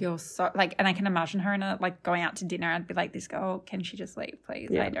 oh, you're so, like, and I can imagine her in like going out to dinner. I'd be like, this girl, can she just leave, please?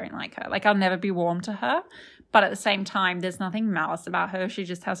 Yeah. I don't like her. Like, I'll never be warm to her. But at the same time, there's nothing malice about her. She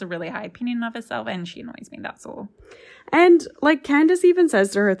just has a really high opinion of herself and she annoys me. That's all. And like Candiace even says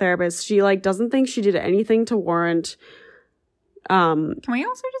to her therapist, she like doesn't think she did anything to warrant. Can we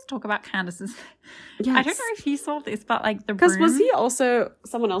also just talk about Candiace's? Yes. I don't know if you saw this, but like the because was he also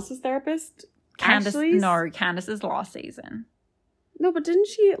someone else's therapist? Candiace's last season. No, but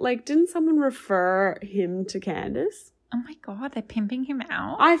didn't someone refer him to Candiace? Oh my God, they're pimping him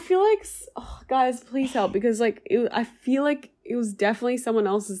out. I feel like, guys, please help because like I feel like it was definitely someone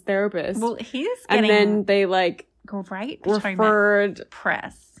else's therapist. Well, he's getting, and then they like great referred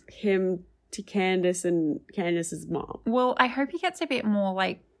press him to Candiace and Candiace's mom. Well, I hope he gets a bit more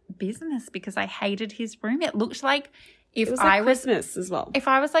like business because I hated his room. It looked like Christmas as well. If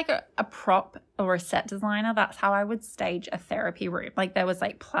I was like a prop or a set designer, that's how I would stage a therapy room. Like there was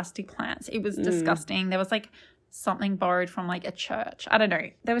like plastic plants. It was disgusting. There was like something borrowed from like a church. I don't know.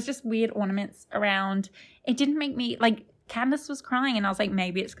 There was just weird ornaments around. It didn't make me like Candiace was crying and I was like,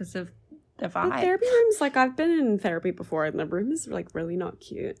 maybe it's because of the vibe. The therapy rooms, like I've been in therapy before and the room is like really not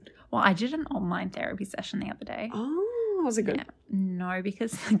cute. Well, I did an online therapy session the other day. Oh, was it good? Yeah. No,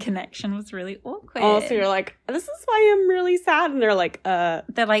 because the connection was really awkward. Oh, so you're like, this is why I'm really sad. And they're like,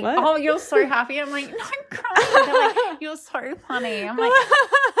 they're like, what? Oh, you're so happy. I'm like, no, I'm crying. They're like, you're so funny. I'm like,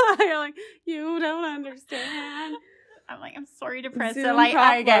 you're like, you don't understand. I'm like, I'm sorry, depressed. They're like,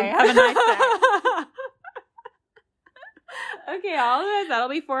 okay, have a nice day. Okay, all of it. That'll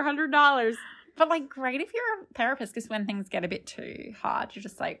be $400. But, like, great if you're a therapist, because when things get a bit too hard, you're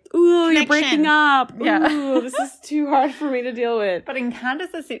just like, ooh, connection. You're breaking up. Yeah. Ooh, this is too hard for me to deal with. But in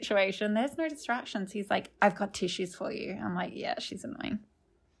Candiace's situation, there's no distractions. He's like, I've got tissues for you. I'm like, yeah, she's annoying.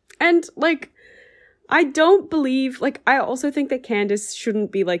 And, like, I don't believe, like, I also think that Candiace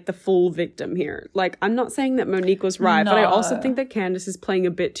shouldn't be, like, the full victim here. Like, I'm not saying that Monique was right, but I also think that Candiace is playing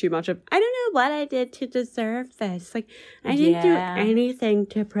a bit too much of, I don't know what I did to deserve this. Like, I didn't do anything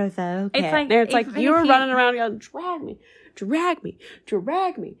to provoke it. Like, and it's like, you were running around going, drag me, drag me,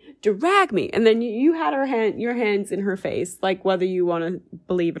 drag me, drag me. And then you had your hands in her face, like, whether you want to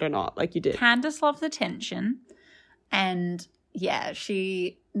believe it or not, like you did. Candiace loves attention. And, yeah,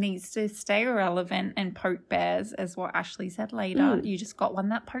 she needs to stay relevant and poke bears, as what Ashley said later. You just got one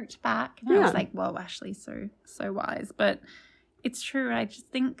that poked back. And I was like, well, Ashley's so wise. But it's true. I just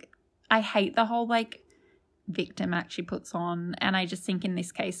think I hate the whole, like, victim act she puts on. And I just think in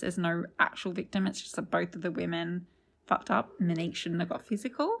this case there's no actual victim. It's just that both of the women fucked up. Monique shouldn't have got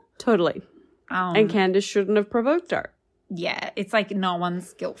physical. Totally. And Candiace shouldn't have provoked her. Yeah. It's like no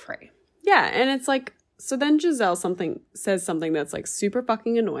one's guilt-free. Yeah. And it's like, so then Giselle says something that's, like, super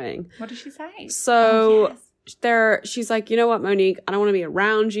fucking annoying. What does she say? So she's like, you know what, Monique, I don't want to be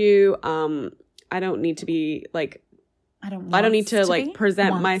around you. I don't need to be, like, I don't need to like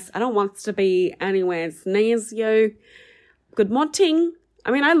present I don't want to be anywhere near you. Good morning.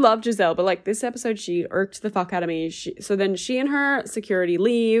 I mean, I love Giselle, but, like, this episode, she irked the fuck out of me. So then she and her security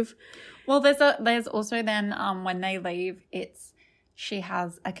leave. Well, there's also then when they leave, she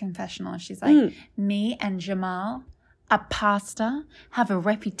has a confessional. She's like, me and Jamal, a pastor, have a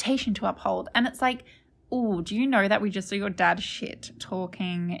reputation to uphold. And it's like, oh, do you know that we just saw your dad shit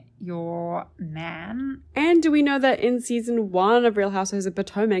talking your man? And do we know that in season 1 of Real Housewives of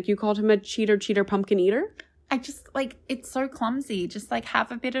Potomac, you called him a cheater, pumpkin eater? I just, like, it's so clumsy. Just, like,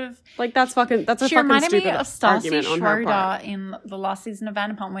 have a bit of... Like, that's a fucking stupid She reminded me of Stassi Schroeder in the last season of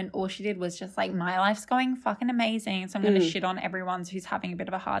Vanderpump, when all she did was just, like, my life's going fucking amazing, so I'm going to shit on everyone who's having a bit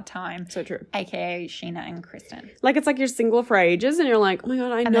of a hard time. So true. AKA Sheena and Kristen. Like, it's like you're single for ages, and you're like, oh my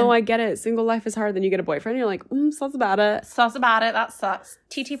God, I get it. Single life is hard. Then you get a boyfriend, and you're like, sus about it. Sus about it. That sucks.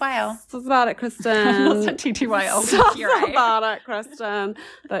 TTYL. Sus about it, Kristen. That's TTYL. Sus about it, Kristen.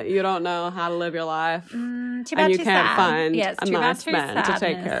 That you don't know how to live your life. Too bad, and you too can't sad. find a too nice bad, man sadness. to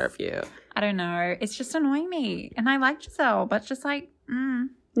take care of you. I don't know. It's just annoying me. And I like Giselle, but it's just like,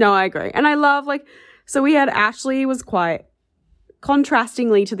 No, I agree. And I love, like, so we had Ashley was quite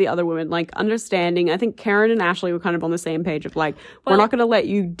contrastingly to the other women, like, understanding. I think Karen and Ashley were kind of on the same page of, like, we're not going to let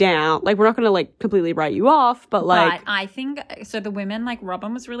you down. Like, we're not going to, like, completely write you off, but, like. But I think, so the women, like,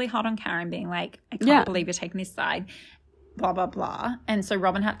 Robin was really hard on Karen, being like, I can't believe you're taking this side. Blah, blah, blah. And so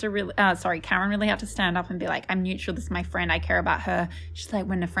Karen really had to stand up and be like, I'm neutral. This is my friend. I care about her. She's like,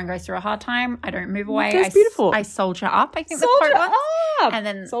 when a friend goes through a hard time, I don't move away. That's beautiful. I soldier up, I think soldier the quote was. Up. And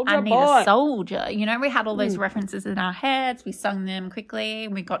then soldier I need a soldier. You know, we had all those references in our heads. We sung them quickly.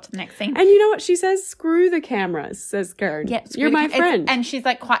 And we got to the next scene. And you know what? She says, screw the cameras, says Karen. Yeah, you're my friend. And she's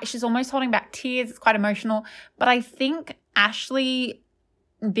like, she's almost holding back tears. It's quite emotional. But I think Ashley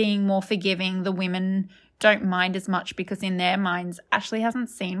being more forgiving, the women don't mind as much, because in their minds, Ashley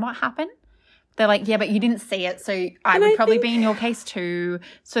hasn't seen what happened. They're like, yeah, but you didn't see it, so I would probably be in your case too.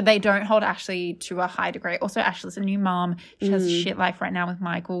 So they don't hold Ashley to a high degree. Also, Ashley's a new mom. She has a shit life right now with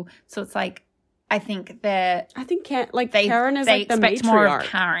Michael. So it's like, I think Karen is like the matriarch. More of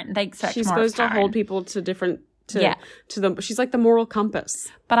Karen. They expect She's more of Karen. supposed to hold people to different... to them. She's like the moral compass.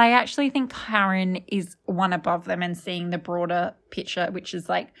 But I actually think Karen is one above them and seeing the broader picture, which is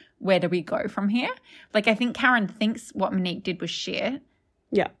like, where do we go from here? Like, I think Karen thinks what Monique did was shit.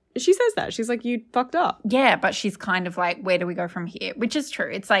 Yeah. She says that. She's like, you fucked up. Yeah, but she's kind of like, where do we go from here? Which is true.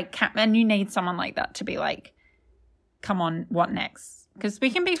 It's like, and you need someone like that to be like, come on, what next? Because we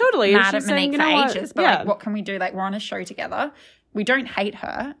can be mad at Monique for ages, but like, what can we do? Like, we're on a show together. We don't hate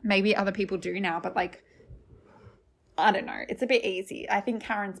her. Maybe other people do now, but like, I don't know. It's a bit easy. I think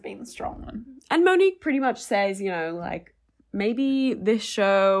Karen's been the strong one. And Monique pretty much says, you know, like, maybe this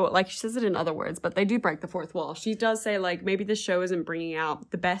show, like, she says it in other words, but they do break the fourth wall. She does say, like, maybe this show isn't bringing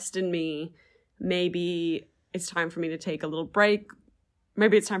out the best in me. Maybe it's time for me to take a little break.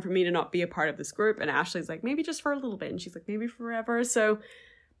 Maybe it's time for me to not be a part of this group. And Ashley's like, maybe just for a little bit. And she's like, maybe forever. So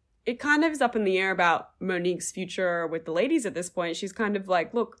it kind of is up in the air about Monique's future with the ladies at this point. She's kind of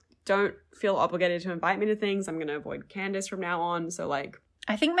like, look, don't feel obligated to invite me to things. I'm going to avoid Candiace from now on. So, like,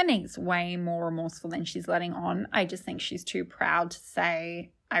 I think Monique's way more remorseful than she's letting on. I just think she's too proud to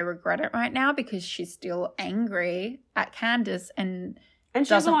say, I regret it right now, because she's still angry at Candiace and she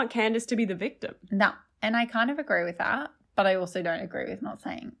doesn't want Candiace to be the victim. No. And I kind of agree with that. But I also don't agree with not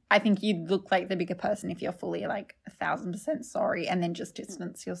saying. I think you look like the bigger person if you're fully like 1,000% sorry and then just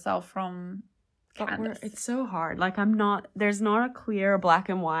distance yourself from Candiace. It's so hard. Like there's not a clear black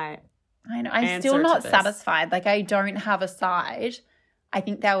and white. I know. I'm still not satisfied. Like I don't have a side. I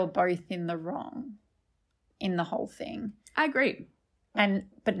think they were both in the wrong in the whole thing. I agree.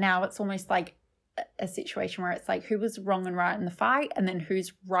 But now it's almost like a situation where it's like who was wrong and right in the fight and then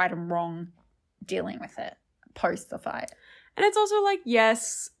who's right and wrong dealing with it post the fight. And it's also like,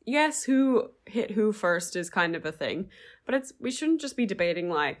 yes, who hit who first is kind of a thing. But we shouldn't just be debating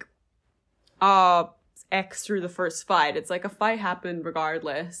like, X through the first fight. It's like a fight happened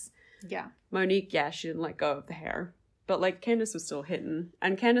regardless. Yeah. Monique, she didn't let go of the hair. But like Candiace was still hitting.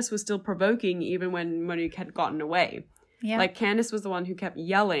 And Candiace was still provoking even when Monique had gotten away. Yeah. Like Candiace was the one who kept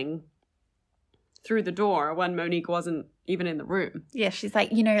yelling through the door when Monique wasn't even in the room. Yeah, she's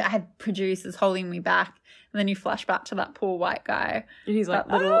like, I had producers holding me back. And then you flash back to that poor white guy. And he's like,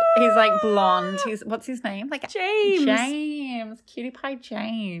 he's like blonde. What's his name? Like James. Cutie pie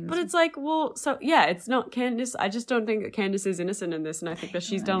James. But it's like, well, so yeah, it's not Candiace. I just don't think that Candiace is innocent in this. And I think that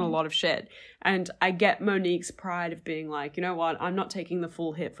she's done a lot of shit. And I get Monique's pride of being like, you know what? I'm not taking the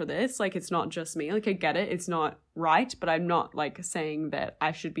full hit for this. Like, it's not just me. Like, I get it. It's not right. But I'm not like saying that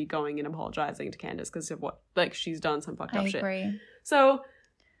I should be going and apologizing to Candiace because of what, like, she's done some fucked up shit. I agree. So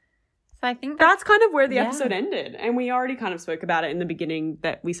I think that's kind of where the episode ended. And we already kind of spoke about it in the beginning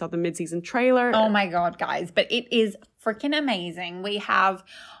that we saw the mid-season trailer. Oh my God, guys. But it is freaking amazing. We have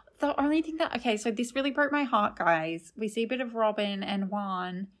the only thing so this really broke my heart, guys. We see a bit of Robin and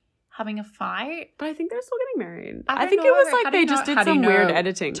Juan having a fight. But I think they're still getting married. I think it was like they just did some weird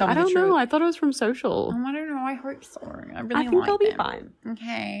editing. I don't know. I thought it was from Social. I don't know. I hope so. I think they'll be fine.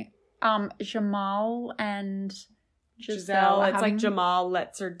 Okay. Jamal and Giselle, it's like Jamal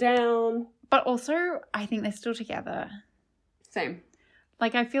lets her down. But also, I think they're still together. Same.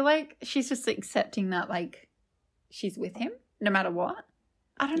 Like, I feel like she's just accepting that, like, she's with him no matter what.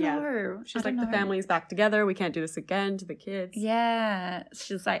 I don't know. She's like, the family's back together. We can't do this again to the kids. Yeah.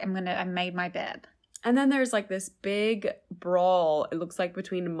 She's like, I made my bed. And then there's like this big brawl, it looks like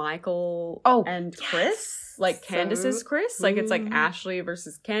between Michael and Chris. Like Candiace's Chris. Like it's like Ashley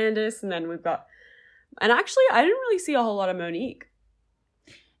versus Candiace. And then we've got... And actually, I didn't really see a whole lot of Monique.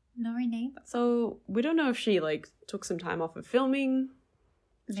 No, neither. So we don't know if she like took some time off of filming.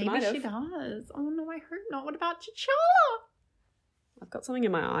 Maybe she does. Oh no, I hope not. What about T'Challa? I've got something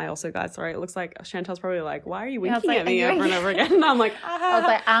in my eye also, guys. Sorry, it looks like Chantel's probably like, why are you winking at me over and over again? And I'm like, I was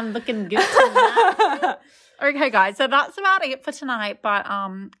like, I'm looking good tonight. Okay, guys, so that's about it for tonight. But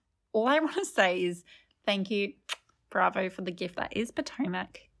all I want to say is thank you, bravo, for the gift that is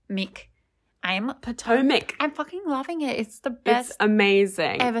Potomac. Mick. I am Potomac. I'm fucking loving it. It's the best. It's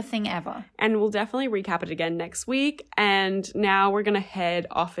amazing. Everything ever. And we'll definitely recap it again next week. And now we're going to head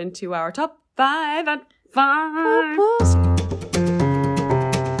off into our top 5 at 5.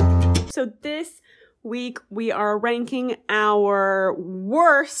 So this week we are ranking our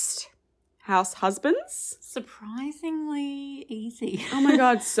worst house husbands. Surprisingly easy. Oh my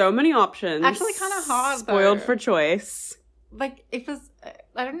God, so many options. Actually kind of hard Spoiled though. For choice. Like, if it's...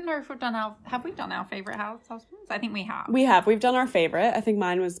 I don't know if we've done our... Have we done our favourite house husbands? I think we have. We have. We've done our favourite. I think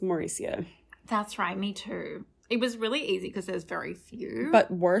mine was Mauricio. That's right. Me too. It was really easy because there's very few.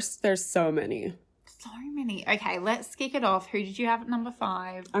 But worst, there's so many. So many. Okay, let's kick it off. Who did you have at number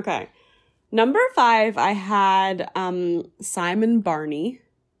 5? Okay. Number 5, I had Simon Barney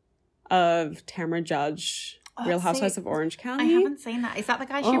of Tamara Judge, Real Housewives of Orange County. I haven't seen that. Is that the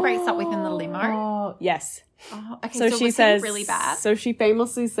guy she breaks up with in the limo? Yes. Oh, okay. So she says, really bad. So she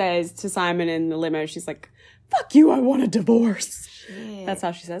famously says to Simon in the limo, she's like, "Fuck you, I want a divorce." Shit. That's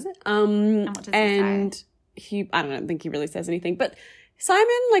how she says it. And what does he I don't think he really says anything, but Simon,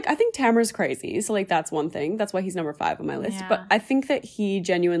 like, I think Tamara's crazy, so like that's one thing. That's why he's number 5 on my list. Yeah. But I think that he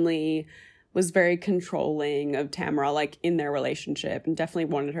genuinely was very controlling of Tamara, like, in their relationship, and definitely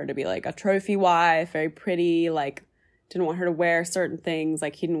wanted her to be like a trophy wife, very pretty, like, didn't want her to wear certain things,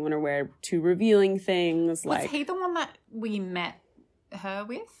 like he didn't want her to wear too revealing things. Was he the one that we met her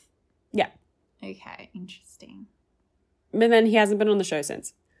with? Yeah. Okay, interesting. But then he hasn't been on the show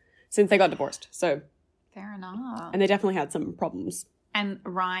since they got divorced. So fair enough. And they definitely had some problems. And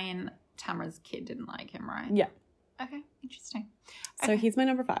Ryan, Tamara's kid, didn't like him, right? Yeah. Okay, interesting. So he's my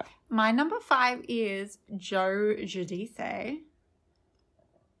number 5. My number 5 is Joe Giudice.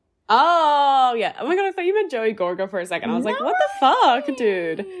 Oh, yeah. Oh my God, I thought you meant Joey Gorga for a second. I was like, what the fuck,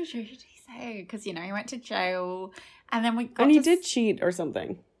 dude? Joe Giudice. Because, he went to jail. And then we got And he did cheat or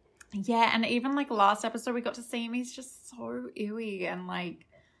something. Yeah, and even, like, last episode we got to see him. He's just so ewy and, like,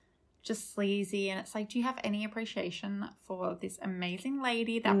 just sleazy. And it's like, do you have any appreciation for this amazing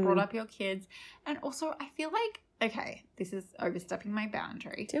lady that brought up your kids? And also, I feel like, okay, this is overstepping my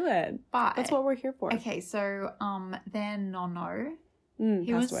boundary. Do it. But that's what we're here for. Okay, so their nono,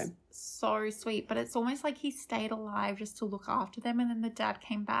 he passed was away. so sweet, but it's almost like he stayed alive just to look after them, and then the dad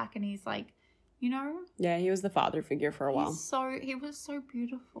came back and he's like, you know? Yeah, he was the father figure for a while. He was so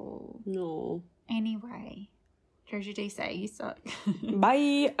beautiful. No. Anyway, Jojo D say you suck.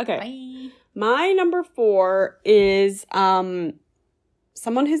 Bye. Okay. Bye. My number 4 is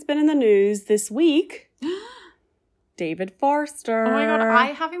someone who's been in the news this week. David Forster. Oh my god, I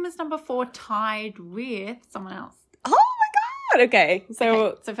have him as number 4 tied with someone else. Oh my god. Okay.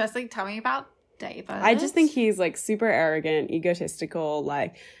 So firstly, tell me about David. I just think he's like super arrogant, egotistical,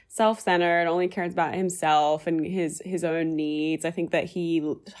 like self-centered, only cares about himself and his own needs. I think that he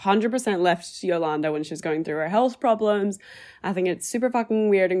 100% left Yolanda when she was going through her health problems. I think it's super fucking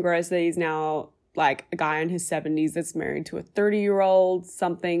weird and gross that he's now like a guy in his 70s that's married to a 30-year-old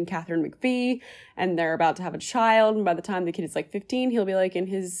something, Catherine McPhee, and they're about to have a child. And by the time the kid is like 15, he'll be like in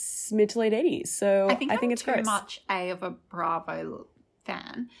his mid to late 80s. So I think it's too gross. much A, of a Bravo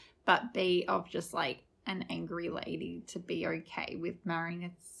fan, but B, of just like an angry lady to be okay with marrying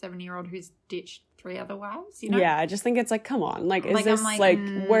a 7-year-old who's ditched 3 other wives, you know? Yeah, I just think it's like, come on. Like, is Like, this I'm like,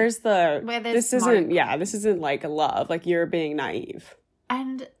 like, where's the, where there's this smoke. this isn't like a love. Like, you're being naive.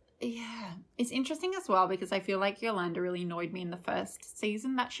 And yeah, it's interesting as well because I feel like Yolanda really annoyed me in the first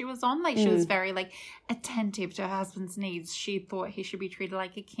season that she was on. Like, she was very like attentive to her husband's needs. She thought he should be treated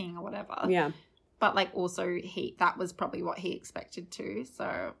like a king or whatever. Yeah. But like also that was probably what he expected too.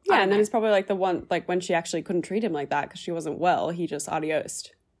 So yeah, and then it's probably like the one, like when she actually couldn't treat him like that because she wasn't well, he just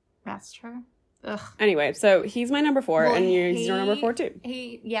adiosed. That's true. Ugh. Anyway, so he's my number 4, Well, and he's your number 4 too.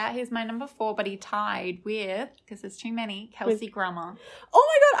 He's my number 4, but he tied with, because there's too many, Kelsey Grammer.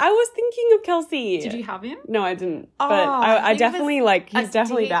 Oh my god, I was thinking of Kelsey. Did you have him? No, I didn't. But I definitely like, he's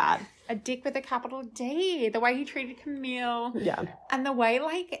definitely bad. A dick with a capital D. The way he treated Camille. Yeah. And the way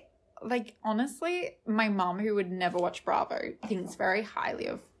like honestly, my mum, who would never watch Bravo, thinks very highly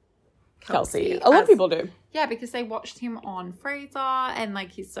of Kelsey. A lot of people do. Yeah, because they watched him on Fraser and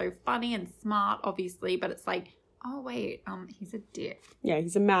like he's so funny and smart, obviously, but it's like, oh wait, he's a dick. Yeah,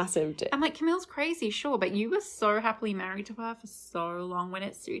 he's a massive dick. And like Camille's crazy, sure, but you were so happily married to her for so long when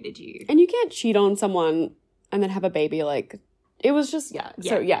it suited you. And you can't cheat on someone and then have a baby. Like, it was just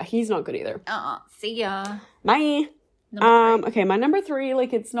So yeah, he's not good either. See ya. Bye. Okay, my number 3,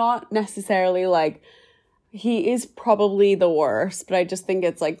 like, it's not necessarily like he is probably the worst, but I just think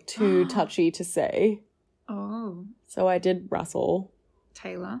it's like too touchy to say. Oh. So I did Russell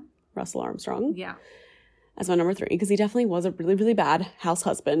Armstrong. Yeah. As my number 3, because he definitely was a really, really bad house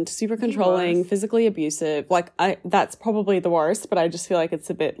husband, super controlling, physically abusive. Like, that's probably the worst, but I just feel like it's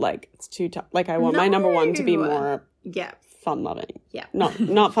a bit like, it's too tough. Like, I want my number 1 to be more fun-loving. Yeah.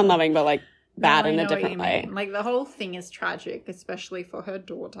 Not fun-loving, but like bad in a different way. Like, the whole thing is tragic, especially for her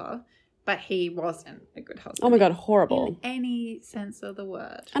daughter, but he wasn't a good husband. Oh my god, horrible. In any sense of the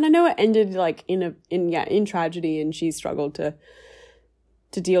word. And I know it ended like in tragedy, and she struggled to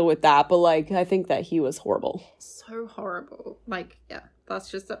deal with that, but like I think that he was horrible. So horrible. Like, yeah, that's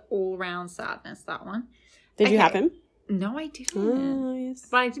just an all-round sadness, that one. Did you have him? No, I didn't. Oh, yes.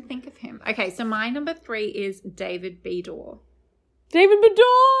 But I did think of him. Okay, so my number 3 is David Beador. David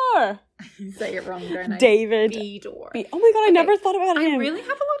Beador! Say it wrong, don't I? David Beador. Oh my god, I never thought about him. I really have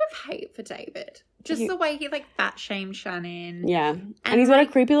a lot of hate for David. Just the way he like fat shamed Shannon. Yeah. And he's got a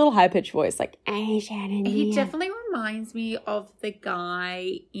creepy little high-pitched voice, like, hey, Shannon. He definitely reminds me of the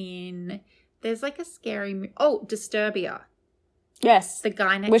guy in, there's like a scary movie. Oh, Disturbia. Yes. The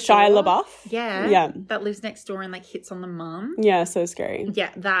guy next with door. Shia LaBeouf. Yeah. That lives next door and like hits on the mum. Yeah, so scary. Yeah,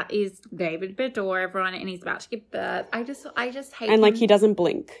 that is David Beador, everyone, and he's about to give birth. I just hate him. And like he doesn't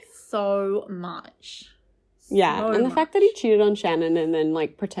blink. So much. Yeah, and the fact that he cheated on Shannon and then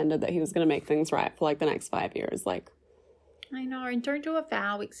like pretended that he was going to make things right for like the next 5 years, like. I know, and don't do a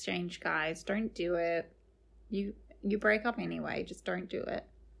vow exchange, guys. Don't do it. You break up anyway. Just don't do it.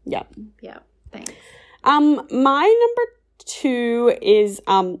 Yeah. Yeah. Thanks. My number 2 is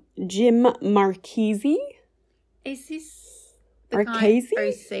Jim Marchese. Is this the Marchese?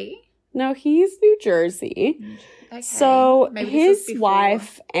 OC? No, he's New Jersey. Okay. So his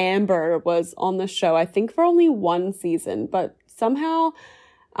wife, Amber, was on the show, I think, for only 1 season. But somehow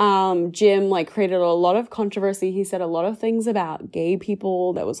Jim, like, created a lot of controversy. He said a lot of things about gay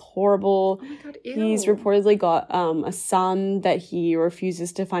people that was horrible. Oh, my God, ew. He's reportedly got a son that he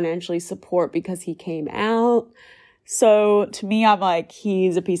refuses to financially support because he came out. So to me, I'm like,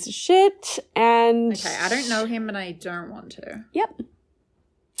 he's a piece of shit. And okay, I don't know him, but I don't want to. Yep.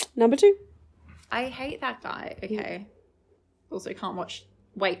 Number 2. I hate that guy. Okay. Also can't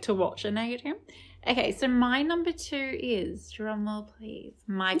wait to watch and hate him. Okay, so my number 2 is, drumroll please,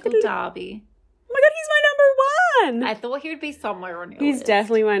 Michael Darby. Oh my God, he's my number 1. I thought he would be somewhere on your He's list.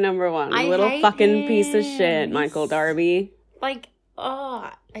 definitely my number 1. Little fucking piece of shit, Michael Darby. Like,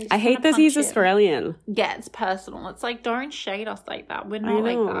 I hate that he's Australian. Yeah, it's personal. It's like, don't shade us like that. We're not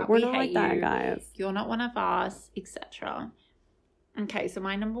like that. We're we not hate like that, you. guys. You're not one of us, etc. Okay, so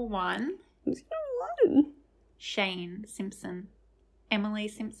my number 1. Who's number 1? Shane Simpson. Emily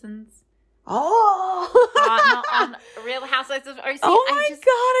Simpson's Oh! partner on Real Housewives of OC. Oh my God,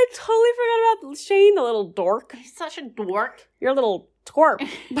 I totally forgot about Shane, the little dork. He's such a dork. You're a little twerp.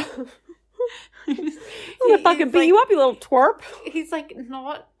 I'm gonna fucking beat you up, you little twerp. He's like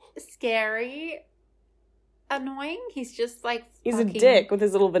not scary, annoying. He's just like he's a dick with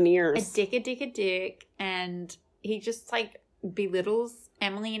his little veneers. A dick, and he just like belittles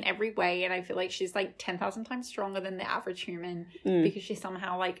Emily in every way, and I feel like she's like 10,000 times stronger than the average human because she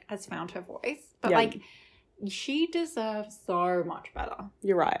somehow like has found her voice. But like she deserves so much better.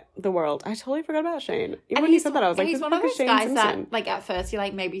 You're right. The world. I totally forgot about Shane. Even when you said that, I was like, he's this one of those Shane guys Simpson? that like at first you're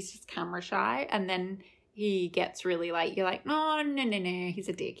like maybe he's just camera shy, and then he gets really like you're like no, he's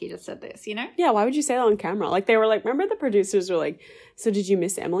a dick. He just said this, you know? Yeah. Why would you say that on camera? Like they were like, remember the producers were like, so did you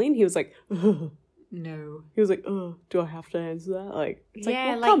miss Emily? And he was like, no. He was like, oh, do I have to answer that? Like, it's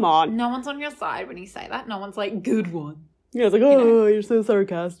yeah, like, well, come on. No one's on your side when you say that. No one's like, good one. Yeah, it's like, oh, you're so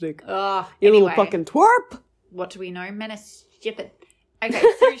sarcastic. Ugh. You Anyway, little fucking twerp. What do we know? Men are stupid. Okay,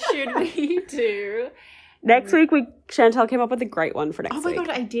 so should we do... Next week, Chantal came up with a great one for next week. Oh my God,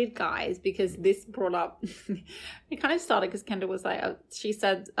 I did, guys, because this brought up... it kind of started because Kendall was like, she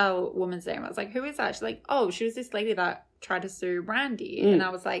said a woman's name. I was like, who is that? She's like, oh, she was this lady that tried to sue Brandy. And I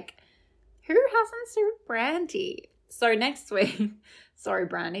was like... Who hasn't sued Brandy? So next week, sorry,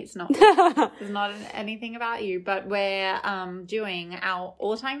 Brandy, it's not anything about you, but we're doing our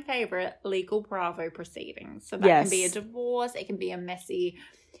all-time favorite legal Bravo proceedings. So that can be a divorce, it can be a messy,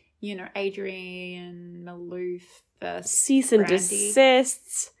 Adrienne Maloof versus cease and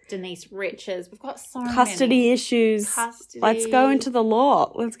desist, Denise Richards. We've got so custody many issues. Let's go into the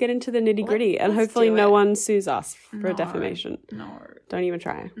law. Let's get into the nitty-gritty, and hopefully no one sues us for defamation. No. Don't even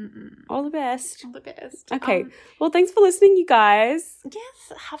try. All the best. All the best. Okay. Well, thanks for listening, you guys.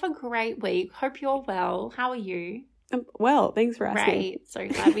 Yes. Have a great week. Hope you're well. How are you? Well, thanks for asking. Great. So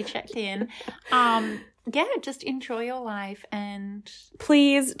glad we checked in. Yeah, just enjoy your life and...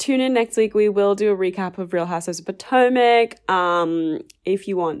 Please tune in next week. We will do a recap of Real Housewives of Potomac. If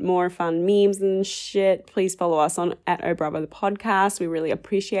you want more fun memes and shit, please follow us on @OBravo the podcast. We really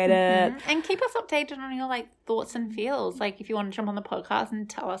appreciate it. And keep us updated on your thoughts and feels. If you want to jump on the podcast and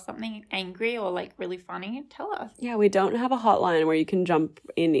tell us something angry or really funny, tell us. Yeah, we don't have a hotline where you can jump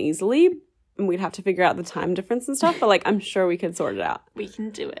in easily. And we'd have to figure out the time difference and stuff, but I'm sure we could sort it out. We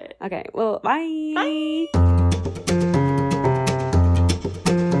can do it. Okay, well, bye. Bye.